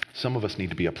 Some of us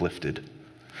need to be uplifted.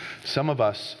 Some of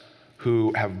us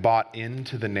who have bought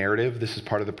into the narrative, this is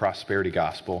part of the prosperity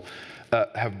gospel,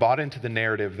 have bought into the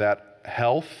narrative that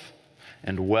health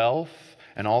and wealth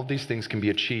And all of these things can be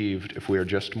achieved if we are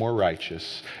just more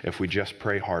righteous, if we just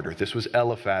pray harder. This was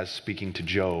Eliphaz speaking to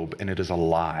Job, and it is a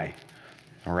lie.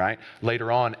 All right?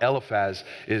 Later on, Eliphaz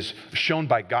is shown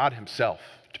by God himself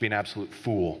to be an absolute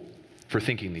fool for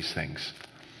thinking these things.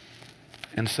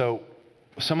 And so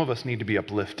some of us need to be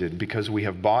uplifted because we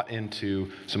have bought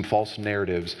into some false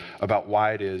narratives about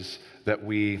why it is that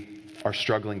we are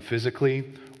struggling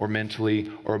physically or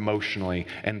mentally or emotionally,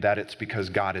 and that it's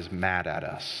because God is mad at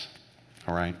us.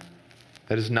 All right?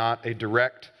 That is not a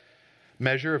direct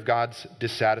measure of God's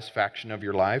dissatisfaction of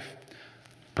your life.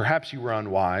 Perhaps you were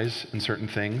unwise in certain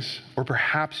things, or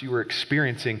perhaps you were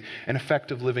experiencing an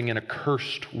effect of living in a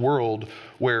cursed world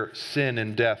where sin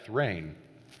and death reign.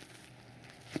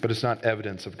 But it's not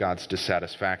evidence of God's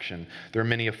dissatisfaction. There are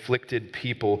many afflicted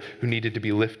people who needed to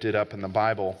be lifted up in the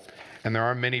Bible, and there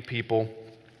are many people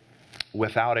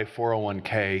without a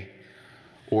 401k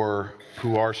or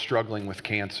who are struggling with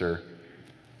cancer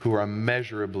who are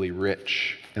immeasurably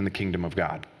rich in the kingdom of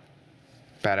God.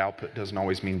 Bad output doesn't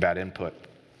always mean bad input.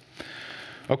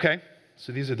 Okay,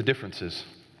 so these are the differences.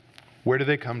 Where do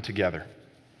they come together?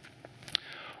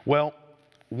 Well,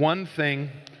 one thing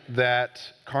that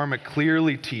karma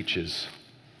clearly teaches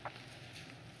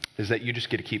is that you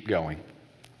just get to keep going.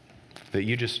 That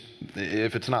you just,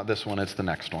 if it's not this one, it's the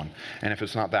next one. And if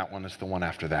it's not that one, it's the one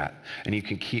after that. And you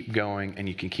can keep going and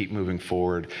you can keep moving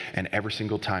forward. And every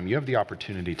single time you have the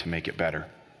opportunity to make it better.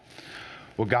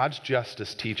 What God's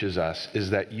justice teaches us is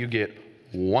that you get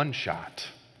one shot.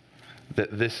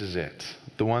 That this is it.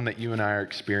 The one that you and I are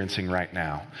experiencing right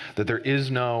now. That there is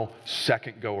no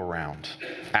second go around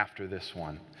after this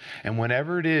one. And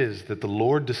whenever it is that the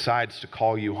Lord decides to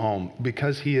call you home,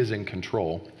 because He is in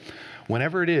control,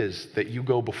 whenever it is that you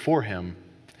go before Him,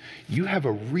 you have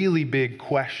a really big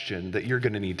question that you're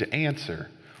going to need to answer,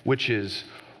 which is,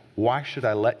 why should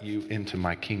I let you into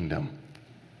my kingdom?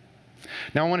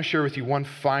 Now I want to share with you one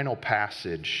final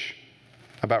passage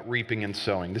about reaping and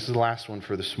sowing. This is the last one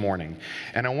for this morning.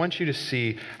 And I want you to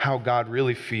see how God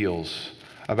really feels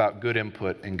about good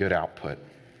input and good output.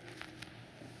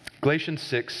 Galatians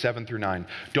 6, 7 through 9.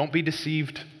 Don't be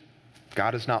deceived.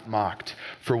 God is not mocked.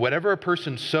 For whatever a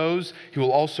person sows, he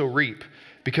will also reap.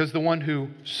 Because the one who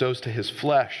sows to his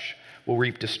flesh will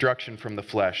reap destruction from the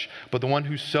flesh. But the one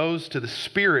who sows to the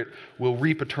Spirit will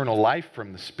reap eternal life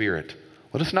from the Spirit.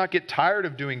 Let us not get tired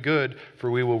of doing good, for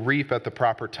we will reap at the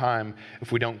proper time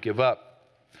if we don't give up.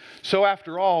 So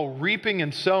after all, reaping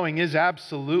and sowing is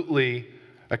absolutely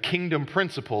a kingdom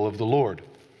principle of the Lord.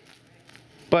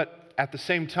 But at the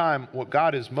same time, what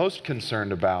God is most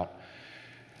concerned about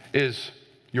is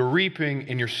your reaping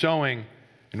and your sowing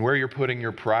and where you're putting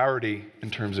your priority in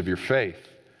terms of your faith.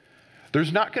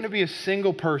 There's not going to be a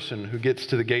single person who gets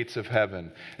to the gates of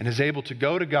heaven and is able to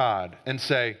go to God and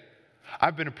say,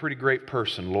 I've been a pretty great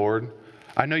person, Lord.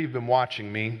 I know you've been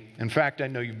watching me. In fact, I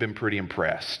know you've been pretty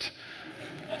impressed.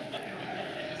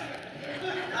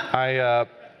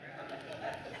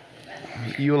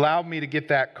 You allowed me to get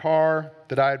that car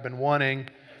that I had been wanting,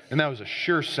 and that was a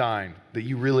sure sign that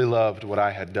you really loved what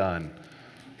I had done.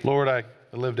 Lord, I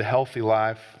lived a healthy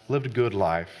life, lived a good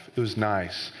life. It was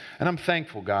nice. And I'm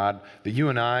thankful, God, that you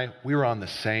and I, we were on the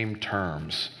same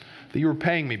terms, that you were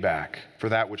paying me back for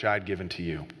that which I'd given to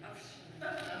you.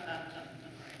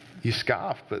 You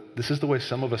scoff, but this is the way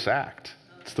some of us act.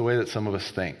 It's the way that some of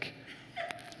us think.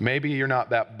 Maybe you're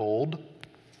not that bold,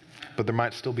 but there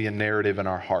might still be a narrative in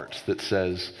our hearts that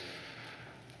says,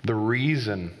 the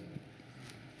reason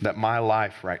that my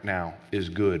life right now is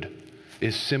good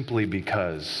is simply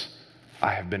because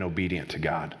I have been obedient to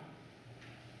God.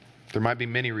 There might be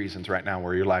many reasons right now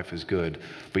where your life is good,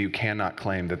 but you cannot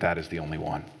claim that that is the only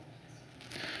one.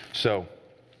 So,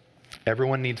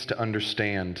 everyone needs to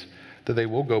understand that they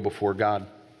will go before God.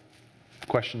 The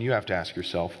question you have to ask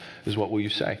yourself is, what will you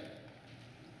say?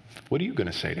 What are you going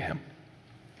to say to Him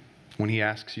when He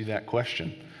asks you that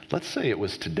question? Let's say it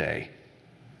was today,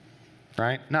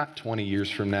 right? Not 20 years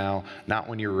from now, not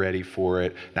when you're ready for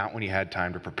it, not when you had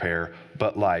time to prepare,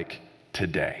 but like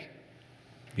today.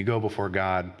 You go before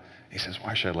God, He says,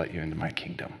 why should I let you into my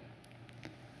kingdom?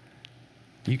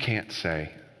 You can't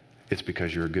say it's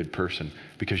because you're a good person,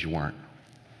 because you weren't,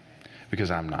 because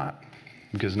I'm not.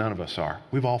 Because none of us are.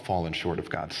 We've all fallen short of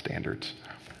God's standards.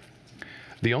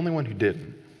 The only one who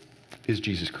didn't is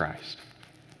Jesus Christ.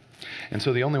 And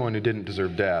so the only one who didn't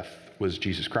deserve death was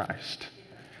Jesus Christ.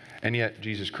 And yet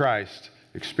Jesus Christ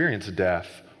experienced death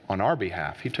on our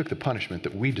behalf. He took the punishment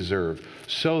that we deserve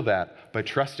so that by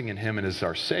trusting in Him and as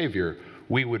our Savior,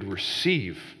 we would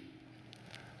receive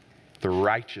the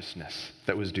righteousness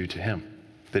that was due to Him,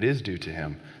 that is due to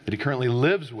Him, that He currently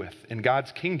lives with in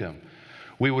God's kingdom.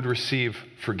 we would receive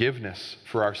forgiveness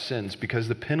for our sins because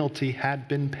the penalty had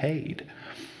been paid.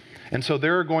 And so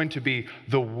there are going to be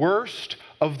the worst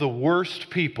of the worst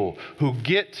people who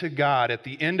get to God at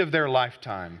the end of their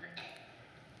lifetime.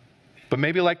 But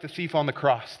maybe like the thief on the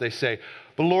cross, they say,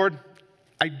 but Lord,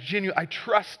 I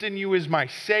trust in you as my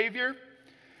Savior.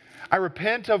 I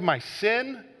repent of my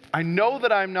sin. I know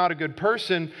that I'm not a good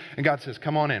person. And God says,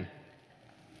 come on in.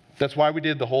 That's why we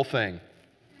did the whole thing.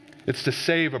 It's to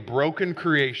save a broken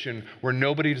creation where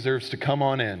nobody deserves to come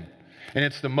on in. And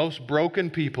it's the most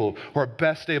broken people who are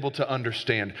best able to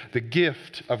understand the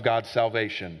gift of God's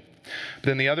salvation. But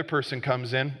then the other person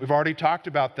comes in. We've already talked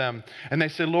about them. And they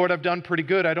say, Lord, I've done pretty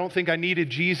good. I don't think I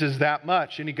needed Jesus that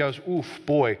much. And he goes, oof,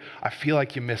 boy, I feel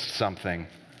like you missed something.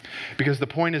 Because the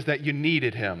point is that you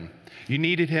needed him. You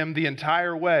needed him the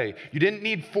entire way. You didn't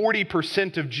need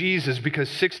 40% of Jesus because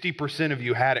 60% of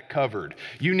you had it covered.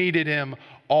 You needed him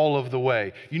all of the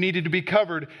way. You needed to be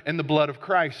covered in the blood of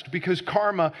Christ because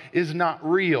karma is not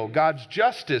real. God's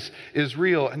justice is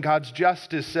real, and God's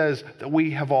justice says that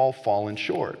we have all fallen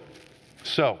short.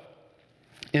 So,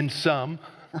 in sum,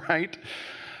 right,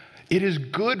 it is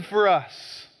good for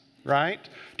us, right,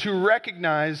 to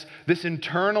recognize this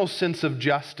internal sense of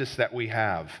justice that we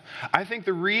have. I think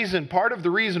part of the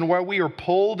reason why we are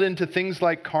pulled into things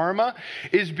like karma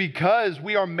is because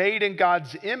we are made in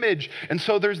God's image. And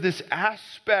so there's this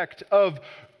aspect of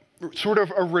sort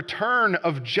of a return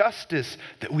of justice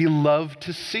that we love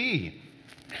to see.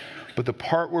 But the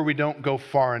part where we don't go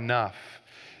far enough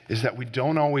is that we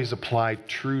don't always apply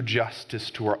true justice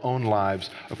to our own lives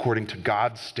according to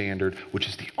God's standard, which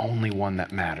is the only one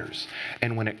that matters.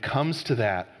 And when it comes to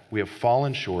that, we have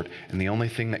fallen short, and the only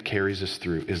thing that carries us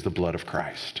through is the blood of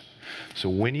Christ. So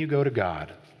when you go to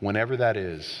God, whenever that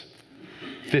is,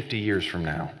 50 years from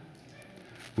now,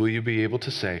 will you be able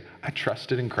to say, I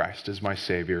trusted in Christ as my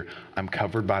Savior. I'm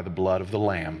covered by the blood of the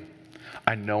Lamb.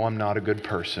 I know I'm not a good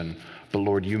person, but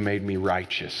Lord, you made me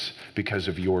righteous because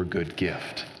of your good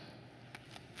gift.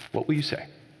 What will you say?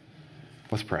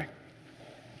 Let's pray.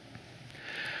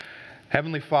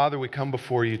 Heavenly Father, we come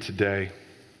before you today.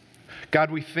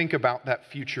 God, we think about that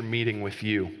future meeting with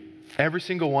you. Every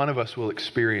single one of us will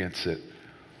experience it.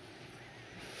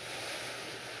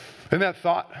 And that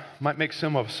thought might make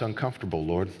some of us uncomfortable,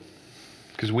 Lord,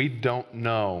 because we don't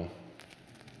know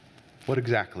what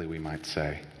exactly we might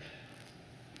say.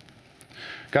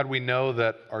 God, we know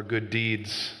that our good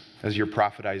deeds, as your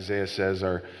prophet Isaiah says,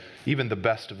 are even the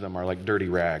best of them are like dirty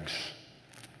rags.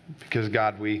 Because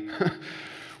God, we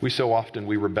so often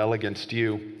we rebel against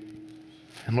you.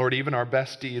 And Lord, even our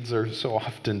best deeds are so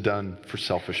often done for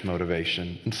selfish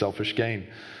motivation and selfish gain.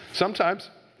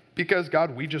 Sometimes because,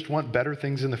 God, we just want better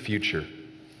things in the future.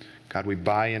 God, we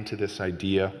buy into this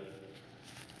idea.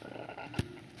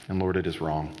 And Lord, it is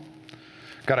wrong.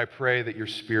 God, I pray that your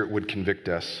Spirit would convict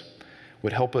us,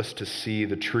 would help us to see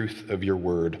the truth of your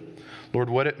word. Lord,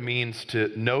 what it means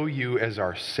to know you as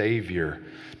our Savior,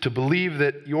 to believe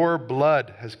that your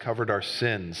blood has covered our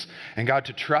sins, and God,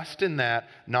 to trust in that,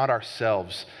 not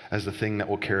ourselves, as the thing that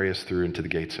will carry us through into the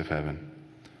gates of heaven.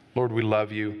 Lord, we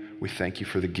love you. We thank you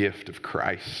for the gift of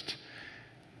Christ,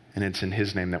 and it's in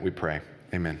his name that we pray.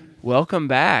 Amen. Welcome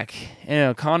back.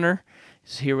 Connor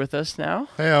is here with us now.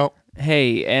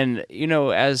 Hey, and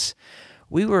as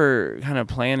we were kind of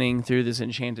planning through this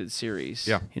Enchanted series.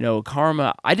 Yeah.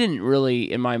 Karma, I didn't really,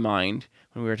 in my mind,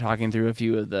 when we were talking through a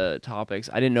few of the topics,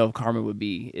 I didn't know if karma would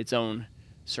be its own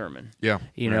sermon. Yeah.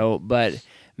 But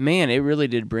man, it really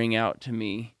did bring out to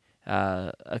me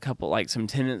a couple, like some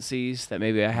tendencies that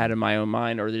maybe I had in my own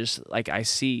mind, or just like I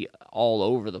see all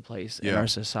over the place in our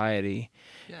society.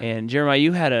 Yeah. And Jeremiah,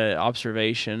 you had an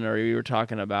observation, or you were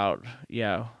talking about,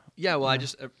 Yeah, well,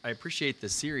 I appreciate the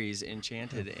series,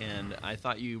 Enchanted, and I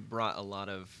thought you brought a lot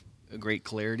of great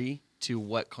clarity to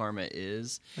what karma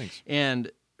is. Thanks. And,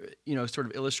 sort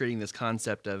of illustrating this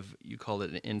concept of, you called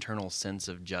it an internal sense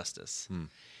of justice.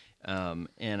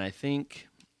 And I think,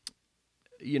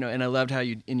 and I loved how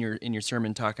you, in your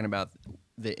sermon, talking about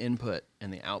the input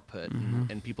and the output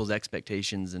and people's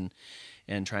expectations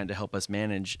and trying to help us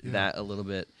manage that a little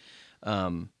bit.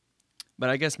 But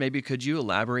I guess maybe could you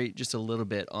elaborate just a little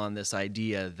bit on this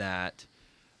idea that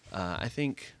I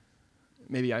think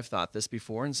maybe I've thought this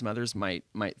before, and some others might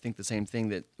think the same thing,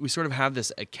 that we sort of have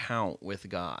this account with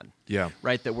God. Yeah.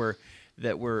 Right? That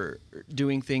we're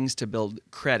doing things to build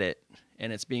credit,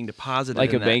 and it's being deposited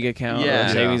like in a bank account or a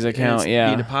savings account.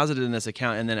 Being deposited in this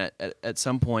account, and then at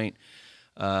some point,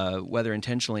 whether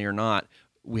intentionally or not,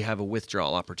 we have a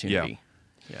withdrawal opportunity.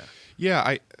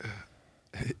 Yeah.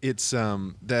 It's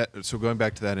that. So going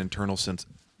back to that internal sense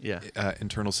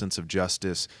of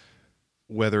justice,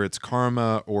 whether it's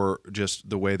karma or just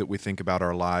the way that we think about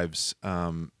our lives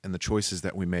and the choices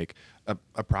that we make,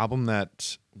 a problem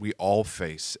that we all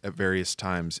face at various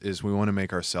times is we want to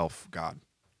make ourselves God.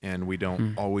 And we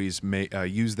don't always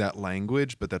use that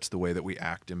language, but that's the way that we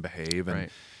act and behave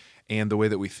and the way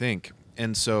that we think.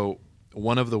 And so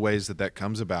one of the ways that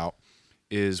comes about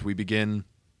is we begin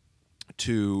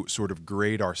to sort of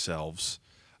grade ourselves.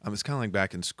 It's kind of like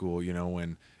back in school,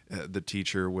 when the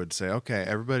teacher would say, okay,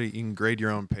 everybody, you can grade your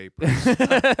own papers.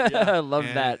 I love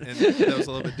that. And that was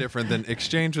a little bit different than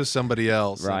exchange with somebody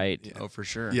else. Right. And, oh, for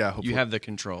sure. Yeah. You have the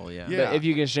control, yeah. But if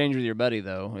you can exchange with your buddy,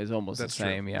 though, it's almost That's the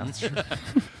same, true. yeah. That's true.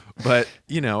 But,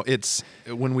 it's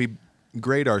when we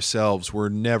grade ourselves, we're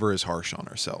never as harsh on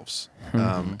ourselves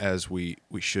as we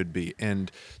should be.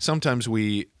 And sometimes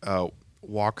we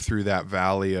walk through that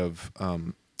valley of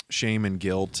shame and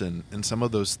guilt, and some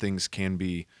of those things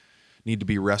need to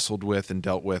be wrestled with and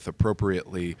dealt with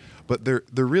appropriately. But there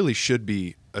really should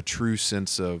be a true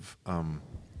sense of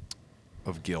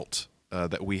guilt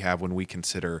that we have when we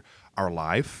consider our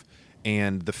life,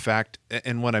 and the fact,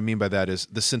 and what I mean by that is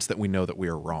the sense that we know that we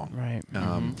are wrong. Right.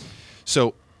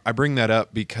 So I bring that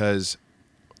up because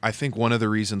I think one of the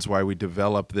reasons why we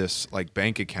develop this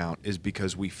bank account is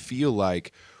because we feel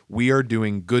like we are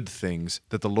doing good things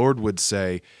that the Lord would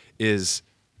say is,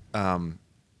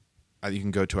 you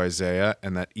can go to Isaiah,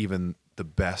 and that even the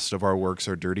best of our works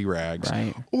are dirty rags,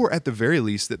 right. Or at the very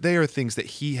least that they are things that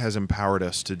He has empowered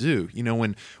us to do.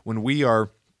 When we are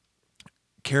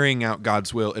carrying out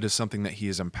God's will, it is something that He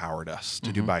has empowered us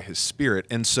to do by His Spirit.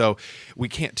 And so we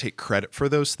can't take credit for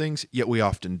those things, yet we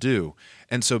often do.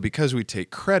 And so because we take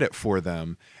credit for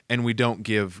them and we don't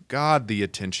give God the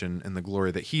attention and the glory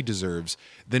that He deserves,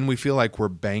 then we feel like we're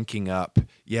banking up,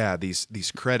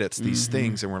 these credits, these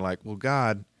things, and we're like, well,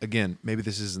 God, again, maybe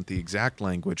this isn't the exact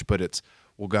language, but it's,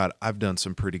 well, God, I've done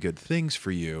some pretty good things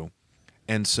for you.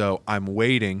 And so I'm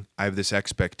waiting. I have this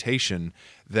expectation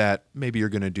that maybe you're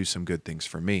going to do some good things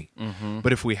for me.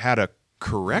 But if we had a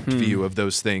correct view of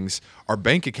those things, our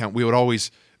bank account, we would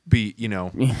always be,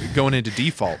 going into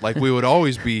default. Like we would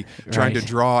always be trying to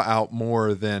draw out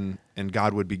more than, and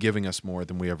God would be giving us more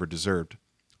than we ever deserved.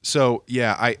 So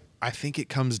I think it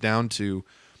comes down to,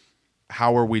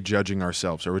 how are we judging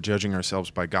ourselves? Are we judging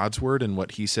ourselves by God's word and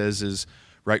what He says is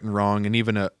right and wrong, and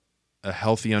even a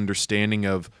healthy understanding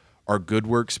of our good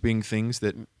works being things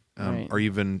that are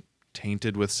even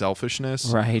tainted with selfishness?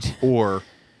 Right. Or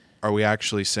are we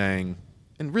actually saying,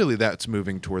 and really that's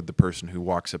moving toward the person who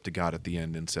walks up to God at the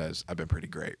end and says, I've been pretty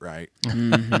great, right?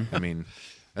 I mean,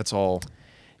 that's all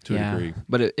to a degree.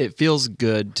 But it feels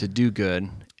good to do good.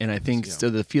 And I think so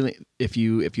the feeling, if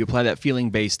you apply that feeling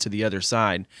base to the other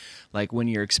side, like when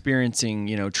you're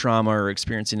experiencing, trauma or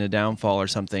experiencing a downfall or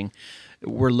something,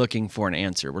 we're looking for an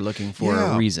answer. We're looking for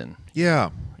a reason.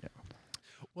 Yeah.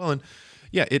 Well, and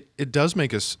it does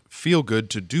make us feel good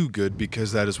to do good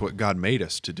because that is what God made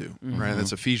us to do, right?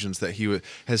 That's Ephesians, that He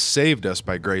has saved us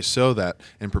by grace so that,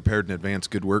 and prepared in advance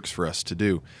good works for us to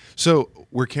do. So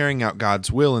we're carrying out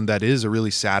God's will, and that is a really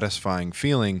satisfying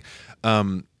feeling.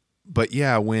 But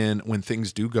when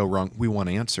things do go wrong, we want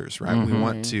answers, right? We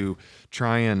want to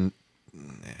try and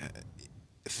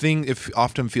it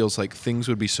often feels like things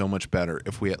would be so much better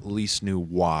if we at least knew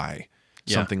why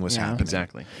something was happening.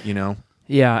 Exactly.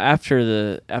 Yeah, after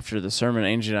the sermon,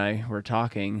 Angie and I were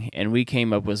talking, and we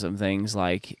came up with some things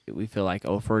like, we feel like,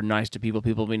 if we're nice to people,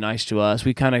 people will be nice to us.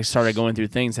 We kind of started going through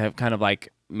things that have kind of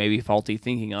like maybe faulty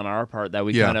thinking on our part that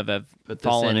we kind of have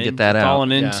fallen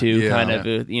into, kind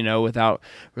of, without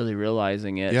really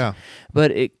realizing it. Yeah.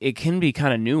 But it can be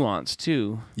kind of nuanced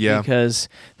too. Yeah. Because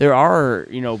there are,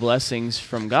 blessings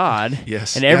from God.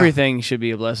 Yes. And everything should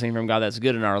be a blessing from God that's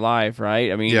good in our life,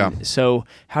 right? I mean, so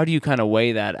how do you kind of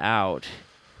weigh that out?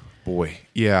 Boy,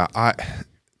 yeah. What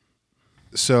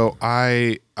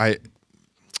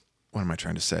am I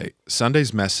trying to say?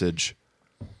 Sunday's message,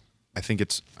 I think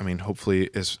hopefully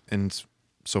is, and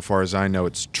so far as I know,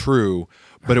 it's true,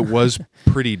 but it was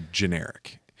pretty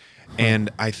generic.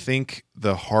 And I think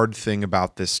the hard thing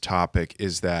about this topic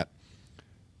is that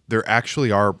there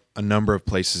actually are a number of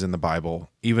places in the Bible,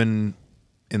 even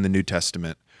in the New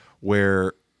Testament,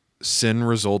 where sin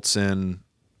results in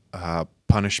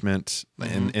punishment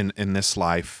in this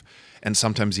life, and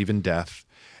sometimes even death,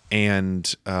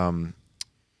 and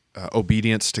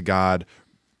obedience to God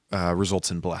results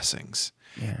in blessings.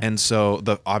 Yeah. And so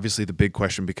obviously the big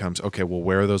question becomes, okay, well,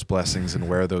 where are those blessings and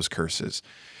where are those curses?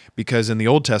 Because in the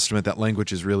Old Testament, that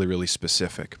language is really, really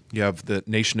specific. You have the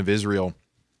nation of Israel,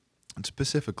 and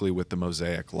specifically with the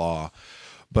Mosaic Law,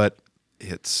 but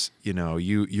it's,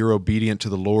 you're obedient to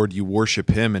the Lord, you worship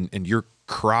him, and your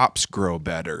crops grow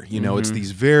better. It's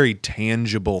these very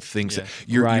tangible things that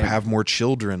you have more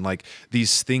children, like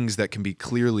these things that can be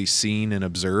clearly seen and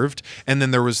observed. And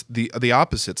then there was the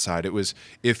opposite side. It was,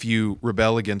 if you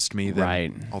rebel against me,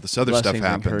 then all this other blessings stuff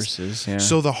happens. Curses,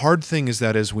 So the hard thing is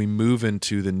that as we move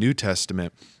into the New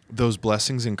Testament, those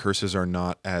blessings and curses are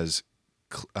not as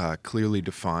clearly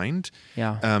defined,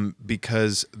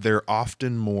 because they're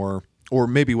often more, or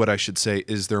maybe what I should say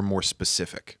is they're more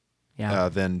specific.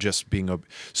 Than just being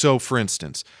so. For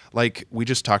instance, like we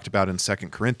just talked about in 2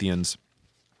 Corinthians,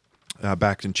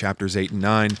 back in chapters 8 and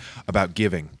 9, about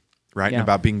giving, right, and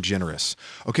about being generous.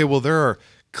 Okay, well, there are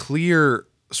clear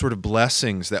sort of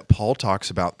blessings that Paul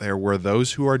talks about there, where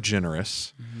those who are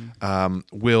generous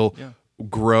will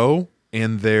grow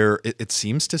in their. It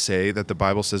seems to say that the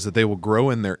Bible says that they will grow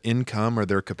in their income or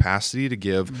their capacity to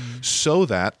give, so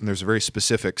that, and there's a very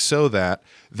specific, so that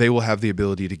they will have the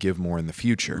ability to give more in the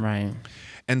future. Right.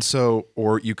 And so,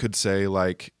 or you could say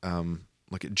like,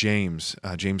 look at James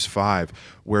 5,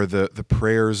 where the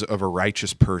prayers of a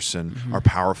righteous person are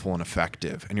powerful and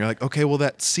effective. And you're like, okay, well,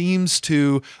 that seems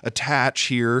to attach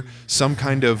here some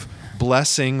kind of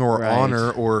blessing or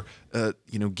honor or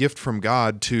gift from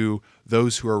God to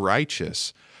those who are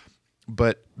righteous.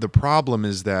 But the problem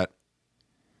is that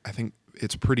I think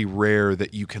it's pretty rare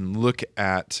that you can look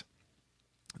at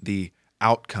the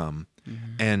outcome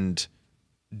and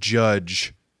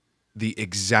judge the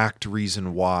exact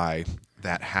reason why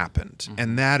that happened.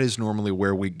 And that is normally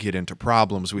where we get into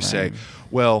problems. We say,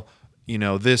 well,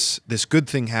 this good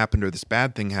thing happened or this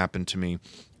bad thing happened to me,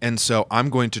 and so I'm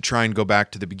going to try and go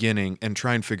back to the beginning and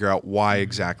try and figure out why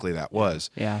exactly that was.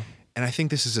 And I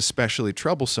think this is especially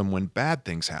troublesome when bad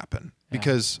things happen,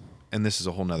 because, and this is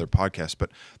a whole nother podcast,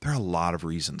 but there are a lot of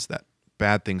reasons that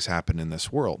bad things happen in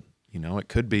this world. It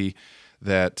could be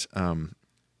that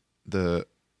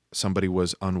somebody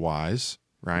was unwise,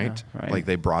 right? Like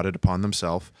they brought it upon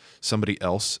themselves. Somebody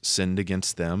else sinned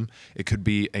against them. It could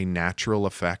be a natural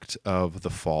effect of the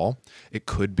fall. It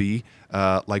could be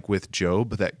like with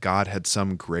Job, that God had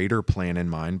some greater plan in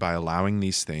mind by allowing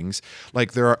these things.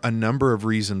 Like there are a number of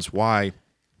reasons why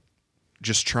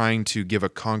just trying to give a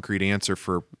concrete answer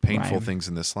for painful things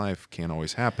in this life can't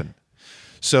always happen.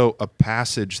 So a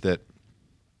passage that,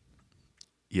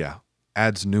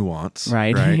 adds nuance,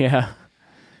 right?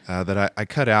 That I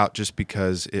cut out just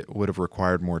because it would have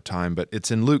required more time, but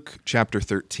it's in Luke chapter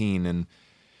 13, and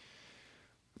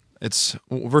it's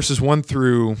verses 1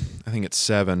 through, I think it's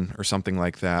 7 or something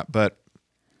like that, but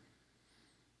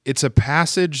it's a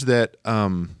passage that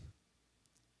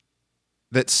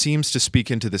that seems to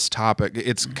speak into this topic.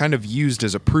 It's kind of used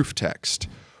as a proof text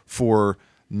for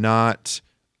not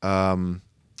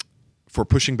for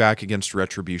pushing back against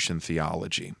retribution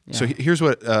theology. So here's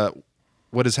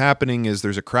what is happening is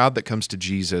there's a crowd that comes to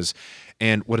Jesus,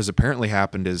 and what has apparently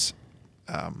happened is,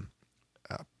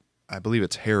 I believe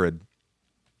it's Herod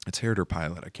or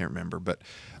Pilate, I can't remember, but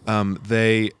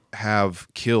they have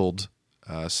killed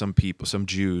some people, some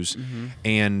Jews,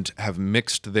 and have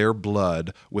mixed their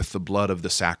blood with the blood of the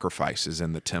sacrifices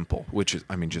in the temple, which is,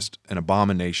 just an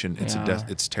abomination.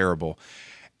 It's terrible.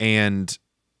 And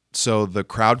so the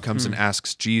crowd comes and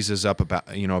asks Jesus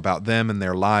about them and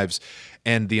their lives.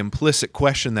 And the implicit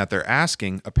question that they're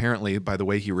asking, apparently, by the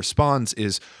way he responds,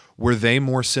 is, were they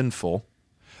more sinful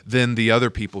than the other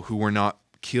people who were not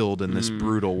killed in this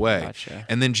brutal way? Gotcha.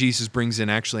 And then Jesus brings in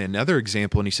actually another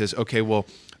example, and he says, okay, well,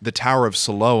 the Tower of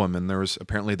Siloam, and there was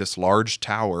apparently this large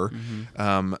tower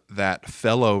that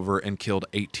fell over and killed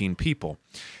 18 people.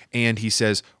 And he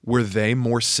says, were they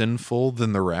more sinful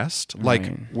than the rest?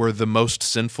 Like, were the most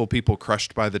sinful people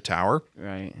crushed by the tower?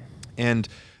 Right. And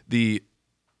the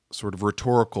sort of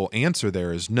rhetorical answer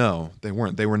there is no, they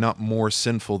weren't. They were not more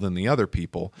sinful than the other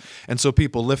people. And so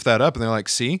people lift that up and they're like,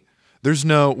 see,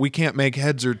 we can't make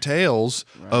heads or tails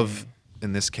of,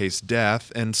 in this case,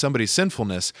 death and somebody's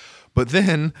sinfulness. But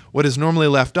then what is normally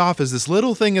left off is this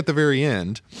little thing at the very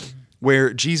end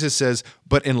where Jesus says,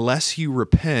 but unless you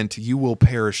repent, you will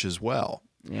perish as well.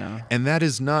 Yeah. And that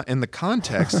is not, in the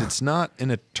context, it's not an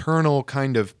eternal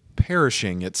kind of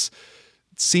perishing. It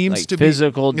seems like to be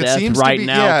physical death right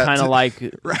now, kind of like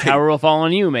tower will fall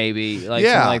on you, maybe, like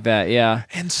something like that. Yeah.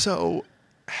 And so,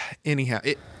 anyhow,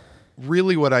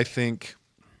 really what I think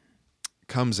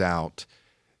comes out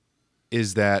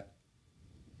is that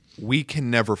we can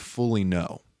never fully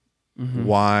know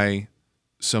why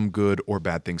some good or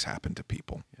bad things happen to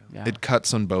people. Yeah. It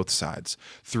cuts on both sides.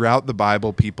 Throughout the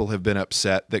Bible, people have been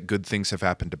upset that good things have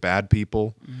happened to bad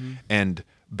people, and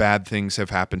bad things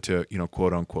have happened to,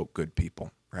 quote unquote, good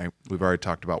people. right? We've already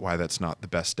talked about why that's not the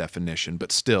best definition,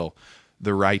 but still,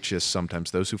 the righteous,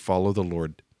 sometimes those who follow the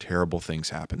Lord, terrible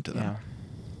things happen to them. Yeah.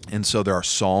 And so there are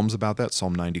Psalms about that.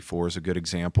 Psalm 94 is a good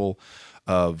example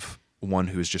of one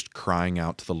who is just crying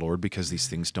out to the Lord because these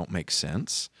things don't make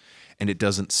sense. And it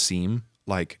doesn't seem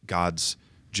like God's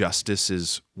justice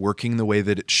is working the way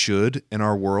that it should in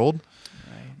our world.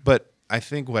 Right. But I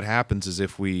think what happens is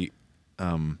if we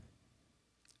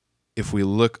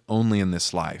look only in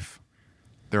this life,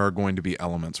 there are going to be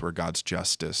elements where God's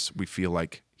justice, we feel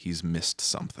like he's missed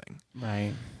something.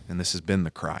 Right. And this has been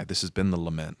the cry. This has been the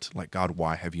lament. Like, God,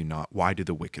 why have you not? Why do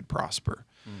the wicked prosper?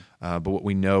 But what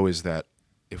we know is that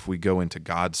if we go into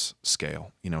God's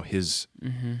scale, his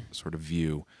sort of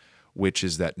view, which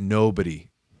is that nobody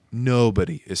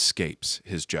escapes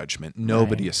his judgment.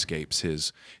 Nobody escapes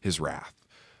his wrath.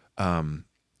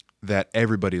 That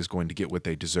everybody is going to get what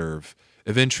they deserve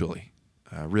eventually.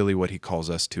 Really what he calls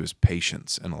us to is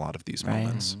patience in a lot of these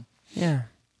moments. Yeah.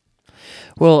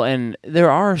 Well, and there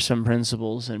are some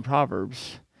principles in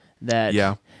Proverbs that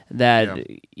kind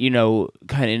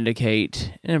of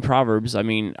indicate, and in Proverbs, I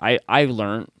mean, I've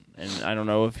learned, and I don't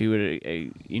know if you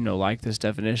would like this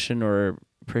definition or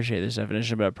appreciate this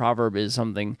definition, but a proverb is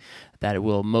something that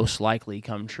will most likely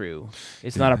come true.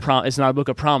 It's not it's not a book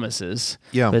of promises.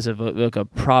 But it's a book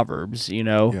of Proverbs,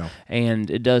 and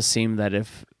it does seem that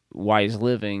if wise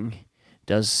living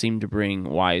does seem to bring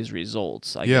wise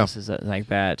results, I guess, is that like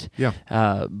that.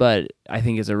 But I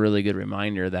think it's a really good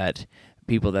reminder that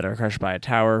people that are crushed by a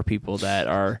tower, people that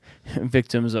are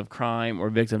victims of crime or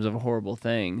victims of horrible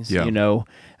things,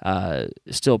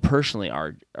 still personally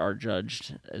are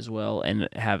judged as well and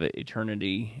have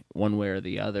eternity one way or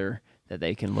the other that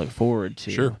they can look forward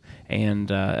to. Sure. And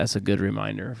that's a good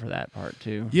reminder for that part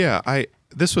too. Yeah,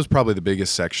 this was probably the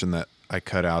biggest section that I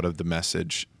cut out of the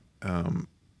message,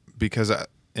 because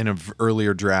in an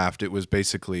earlier draft, it was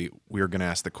basically we were going to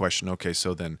ask the question, okay,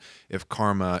 so then if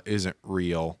karma isn't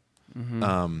real,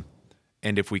 and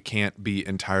if we can't be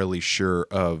entirely sure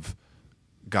of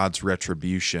God's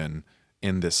retribution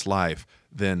in this life,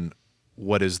 then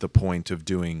what is the point of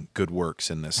doing good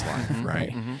works in this life,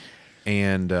 right?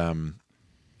 And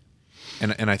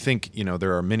I think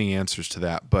there are many answers to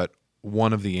that, but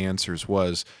one of the answers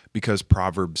was because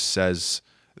Proverbs says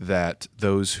that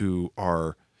those who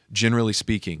are generally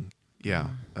speaking,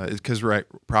 because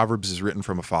Proverbs is written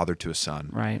from a father to a son,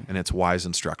 right, and it's wise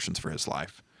instructions for his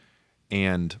life.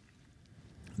 And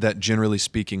that generally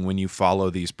speaking, when you follow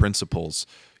these principles,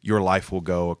 your life will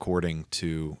go according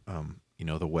to,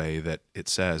 the way that it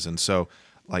says. And so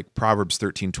like Proverbs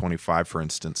 13:25, for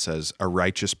instance, says, a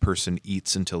righteous person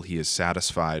eats until he is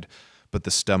satisfied, but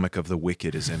the stomach of the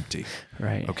wicked is empty.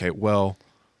 Right. Okay, well,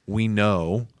 we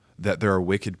know that there are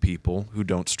wicked people who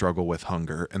don't struggle with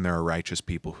hunger, and there are righteous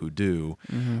people who do.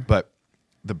 But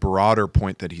the broader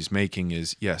point that he's making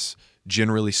is, yes,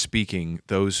 generally speaking,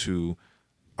 those who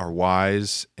are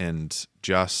wise and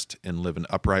just and live an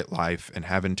upright life and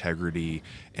have integrity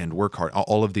and work hard,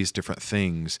 all of these different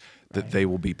things, that they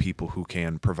will be people who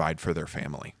can provide for their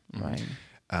family. Right.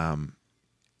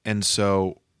 And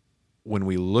so when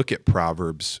we look at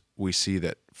Proverbs, we see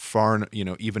that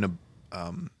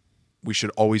we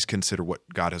should always consider what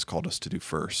God has called us to do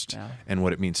first and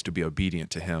what it means to be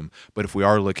obedient to him. But if we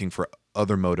are looking for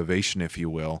other motivation, if you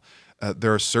will,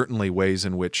 there are certainly ways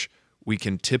in which we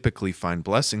can typically find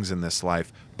blessings in this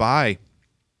life by,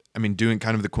 doing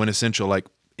kind of the quintessential, like,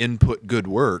 input good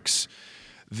works.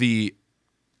 The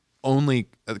only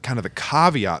kind of the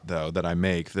caveat, though, that I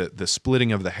make, the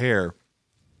splitting of the hair,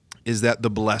 is that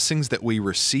the blessings that we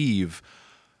receive,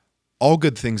 all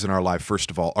good things in our life,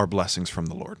 first of all, are blessings from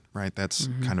the Lord, right? That's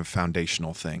kind of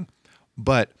foundational thing.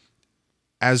 But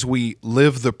as we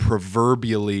live the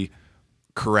proverbially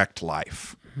correct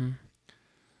life,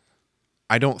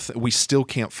 we still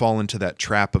can't fall into that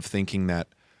trap of thinking that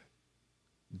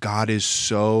God is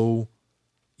so,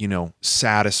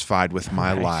 satisfied with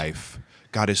my life.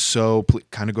 God is so,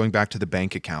 kind of going back to the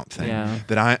bank account thing,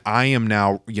 that I am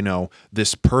now,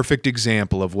 this perfect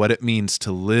example of what it means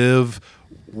to live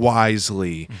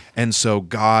wisely. And so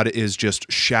God is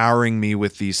just showering me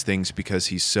with these things because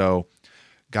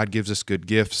God gives us good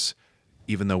gifts,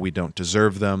 even though we don't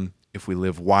deserve them. If we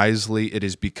live wisely, it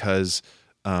is because,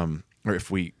 or if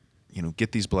we,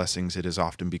 get these blessings, it is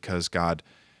often because God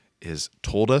has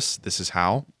told us this is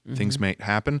how things may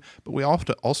happen. But we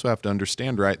also have to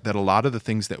understand, right, that a lot of the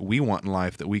things that we want in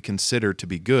life that we consider to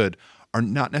be good are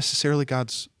not necessarily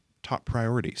God's top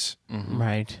priorities.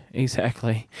 Right,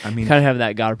 exactly. Kind of have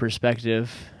that God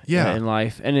perspective in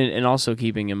life. And also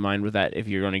keeping in mind with that, if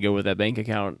you're going to go with that bank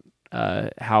account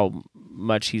how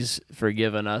much He's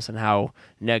forgiven us and how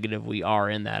negative we are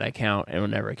in that account, and we'll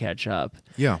never catch up.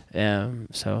 Yeah.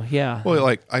 So yeah. Well,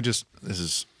 like this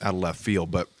is out of left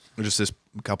field, but just this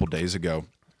couple days ago,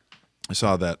 I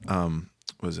saw that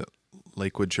was it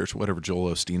Lakewood Church, whatever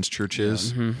Joel Osteen's church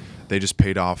is. Mm-hmm. They just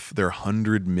paid off their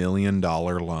 $100 million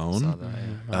loan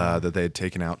that they had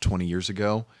taken out 20 years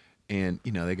ago. And,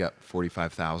 they got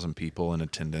 45,000 people in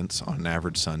attendance on an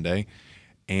average Sunday.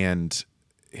 And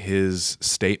his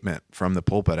statement from the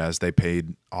pulpit as they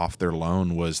paid off their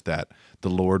loan was that the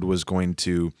Lord was going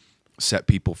to set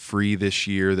people free this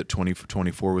year, that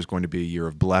 2024 was going to be a year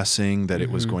of blessing, that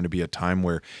it was going to be a time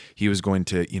where He was going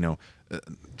to,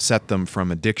 set them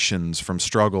from addictions, from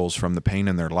struggles, from the pain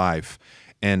in their life.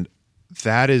 And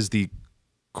that is the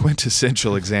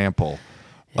quintessential example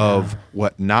of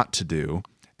what not to do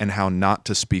and how not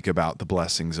to speak about the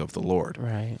blessings of the Lord.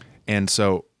 Right. And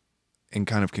so in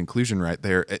kind of conclusion right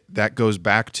there, that goes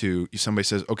back to somebody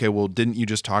says, okay, well, didn't you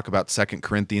just talk about 2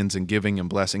 Corinthians and giving and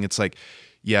blessing? It's like,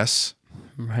 yes,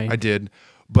 I did.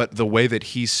 But the way that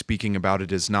he's speaking about it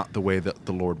is not the way that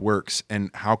the Lord works.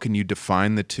 And how can you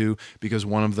define the two? Because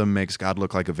one of them makes God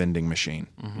look like a vending machine.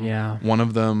 Mm-hmm. Yeah. One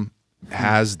of them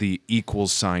has the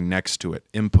equals sign next to it.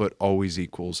 Input always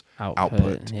equals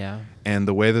output. Yeah. And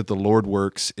the way that the Lord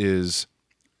works is,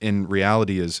 in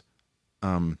reality, is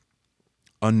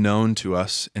unknown to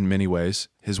us in many ways.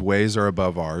 His ways are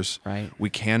above ours. Right. We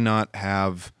cannot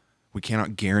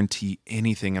guarantee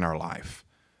anything in our life.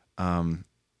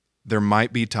 There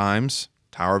might be times,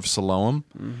 Tower of Siloam,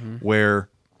 where,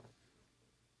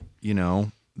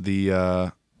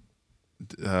 the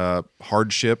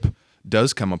hardship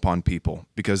does come upon people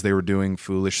because they were doing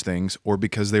foolish things or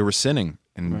because they were sinning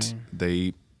and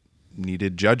they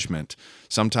needed judgment.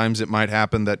 Sometimes it might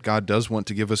happen that God does want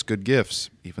to give us good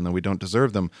gifts, even though we don't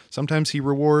deserve them. Sometimes He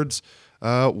rewards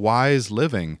wise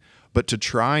living. But to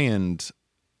try and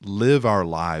live our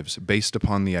lives based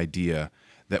upon the idea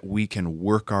that we can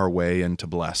work our way into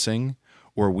blessing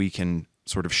or we can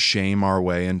sort of shame our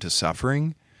way into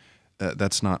suffering,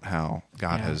 that's not how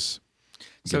God has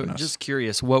given us. Just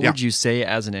curious, what would you say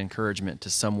as an encouragement to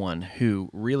someone who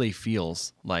really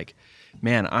feels like,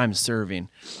 man, I'm serving,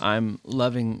 I'm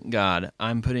loving God,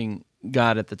 I'm putting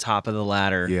God at the top of the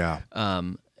ladder,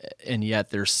 and yet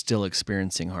they're still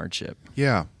experiencing hardship?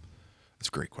 Yeah, that's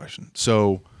a great question.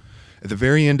 So at the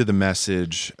very end of the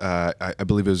message, I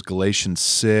believe it was Galatians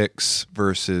 6,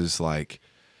 verses like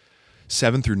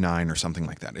 7 through 9 or something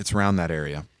like that. It's around that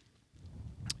area.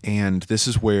 And this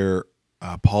is where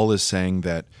Paul is saying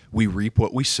that we reap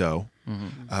what we sow,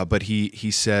 but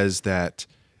he says that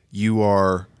you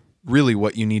are really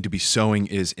what you need to be sowing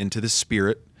is into the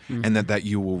Spirit, and that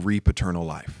you will reap eternal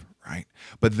life, right?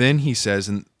 But then he says,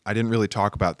 and I didn't really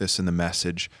talk about this in the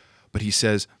message, but he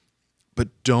says, but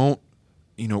don't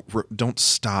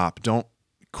stop, don't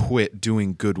quit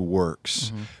doing good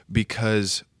works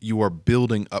because you are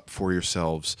building up for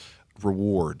yourselves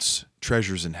rewards,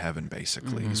 treasures in heaven,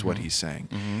 basically, is what he's saying.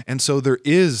 And so there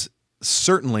is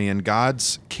certainly in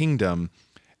God's kingdom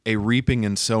a reaping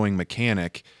and sowing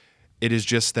mechanic. It is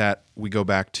just that we go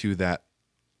back to that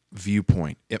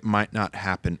viewpoint. It might not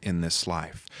happen in this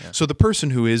life. Yeah. So the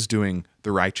person who is doing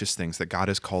the righteous things that God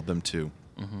has called them to,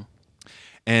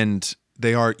 and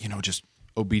they are, just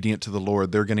obedient to the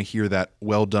Lord, they're going to hear that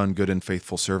well done, good and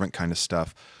faithful servant kind of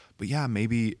stuff. But yeah,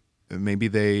 maybe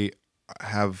they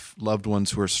have loved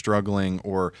ones who are struggling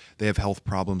or they have health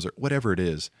problems or whatever it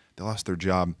is. They lost their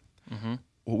job.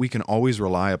 What we can always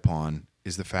rely upon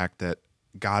is the fact that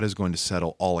God is going to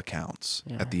settle all accounts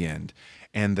at the end,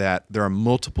 and that there are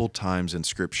multiple times in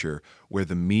Scripture where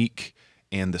the meek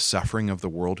and the suffering of the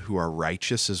world who are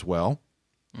righteous as well,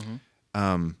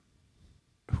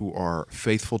 who are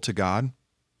faithful to God,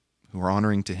 who are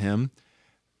honoring to Him,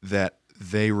 that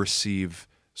they receive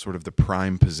sort of the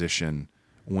prime position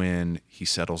when He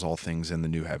settles all things in the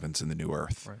new heavens and the new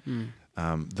earth.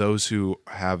 Right. Those who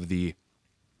have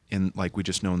like we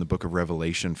just know in the book of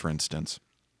Revelation, for instance,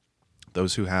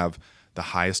 those who have the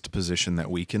highest position that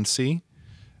we can see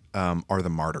are the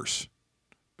martyrs,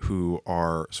 who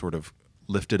are sort of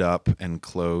lifted up and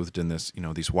clothed in this,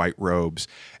 these white robes,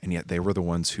 and yet they were the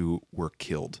ones who were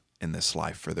killed in this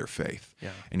life for their faith.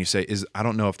 Yeah. And you say, I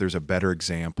don't know if there's a better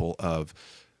example of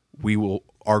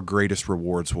our greatest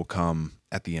rewards will come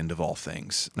at the end of all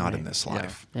things, not in this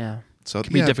life. Yeah. So it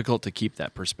can be difficult to keep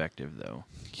that perspective, though.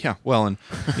 Yeah. Well, and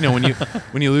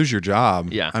when you lose your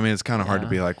job, I mean, it's kind of hard to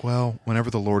be like, well, whenever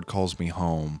the Lord calls me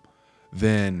home,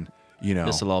 then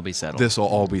this will all be settled. This will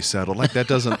all be settled. Like that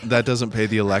doesn't pay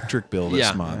the electric bill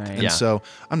this month. Right. And so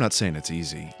I'm not saying it's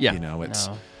easy. Yeah.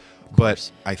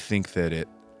 But I think that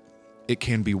it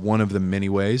can be one of the many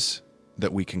ways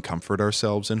that we can comfort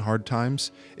ourselves in hard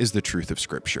times is the truth of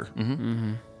Scripture.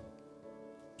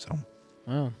 So,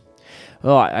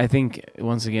 well, I think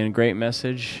once again, great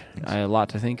message. A lot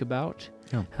to think about.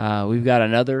 Yeah. We've got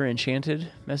another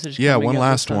Enchanted message. Yeah, coming one up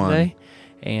last this Sunday,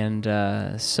 one.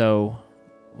 And so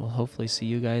we'll hopefully see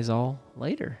you guys all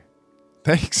later.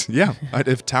 Thanks. Yeah,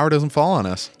 if Tower doesn't fall on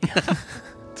us.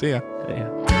 See ya.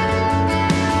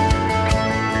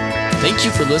 Thank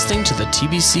you for listening to the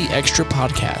TBC Extra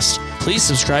Podcast. Please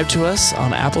subscribe to us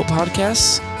on Apple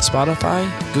Podcasts, Spotify,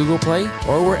 Google Play,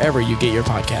 or wherever you get your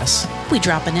podcasts. We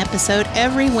drop an episode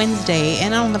every Wednesday,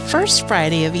 and on the first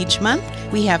Friday of each month,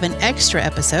 we have an extra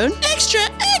episode. Extra!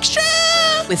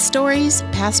 With stories,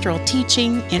 pastoral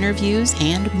teaching, interviews,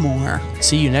 and more.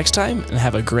 See you next time, and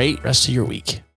have a great rest of your week.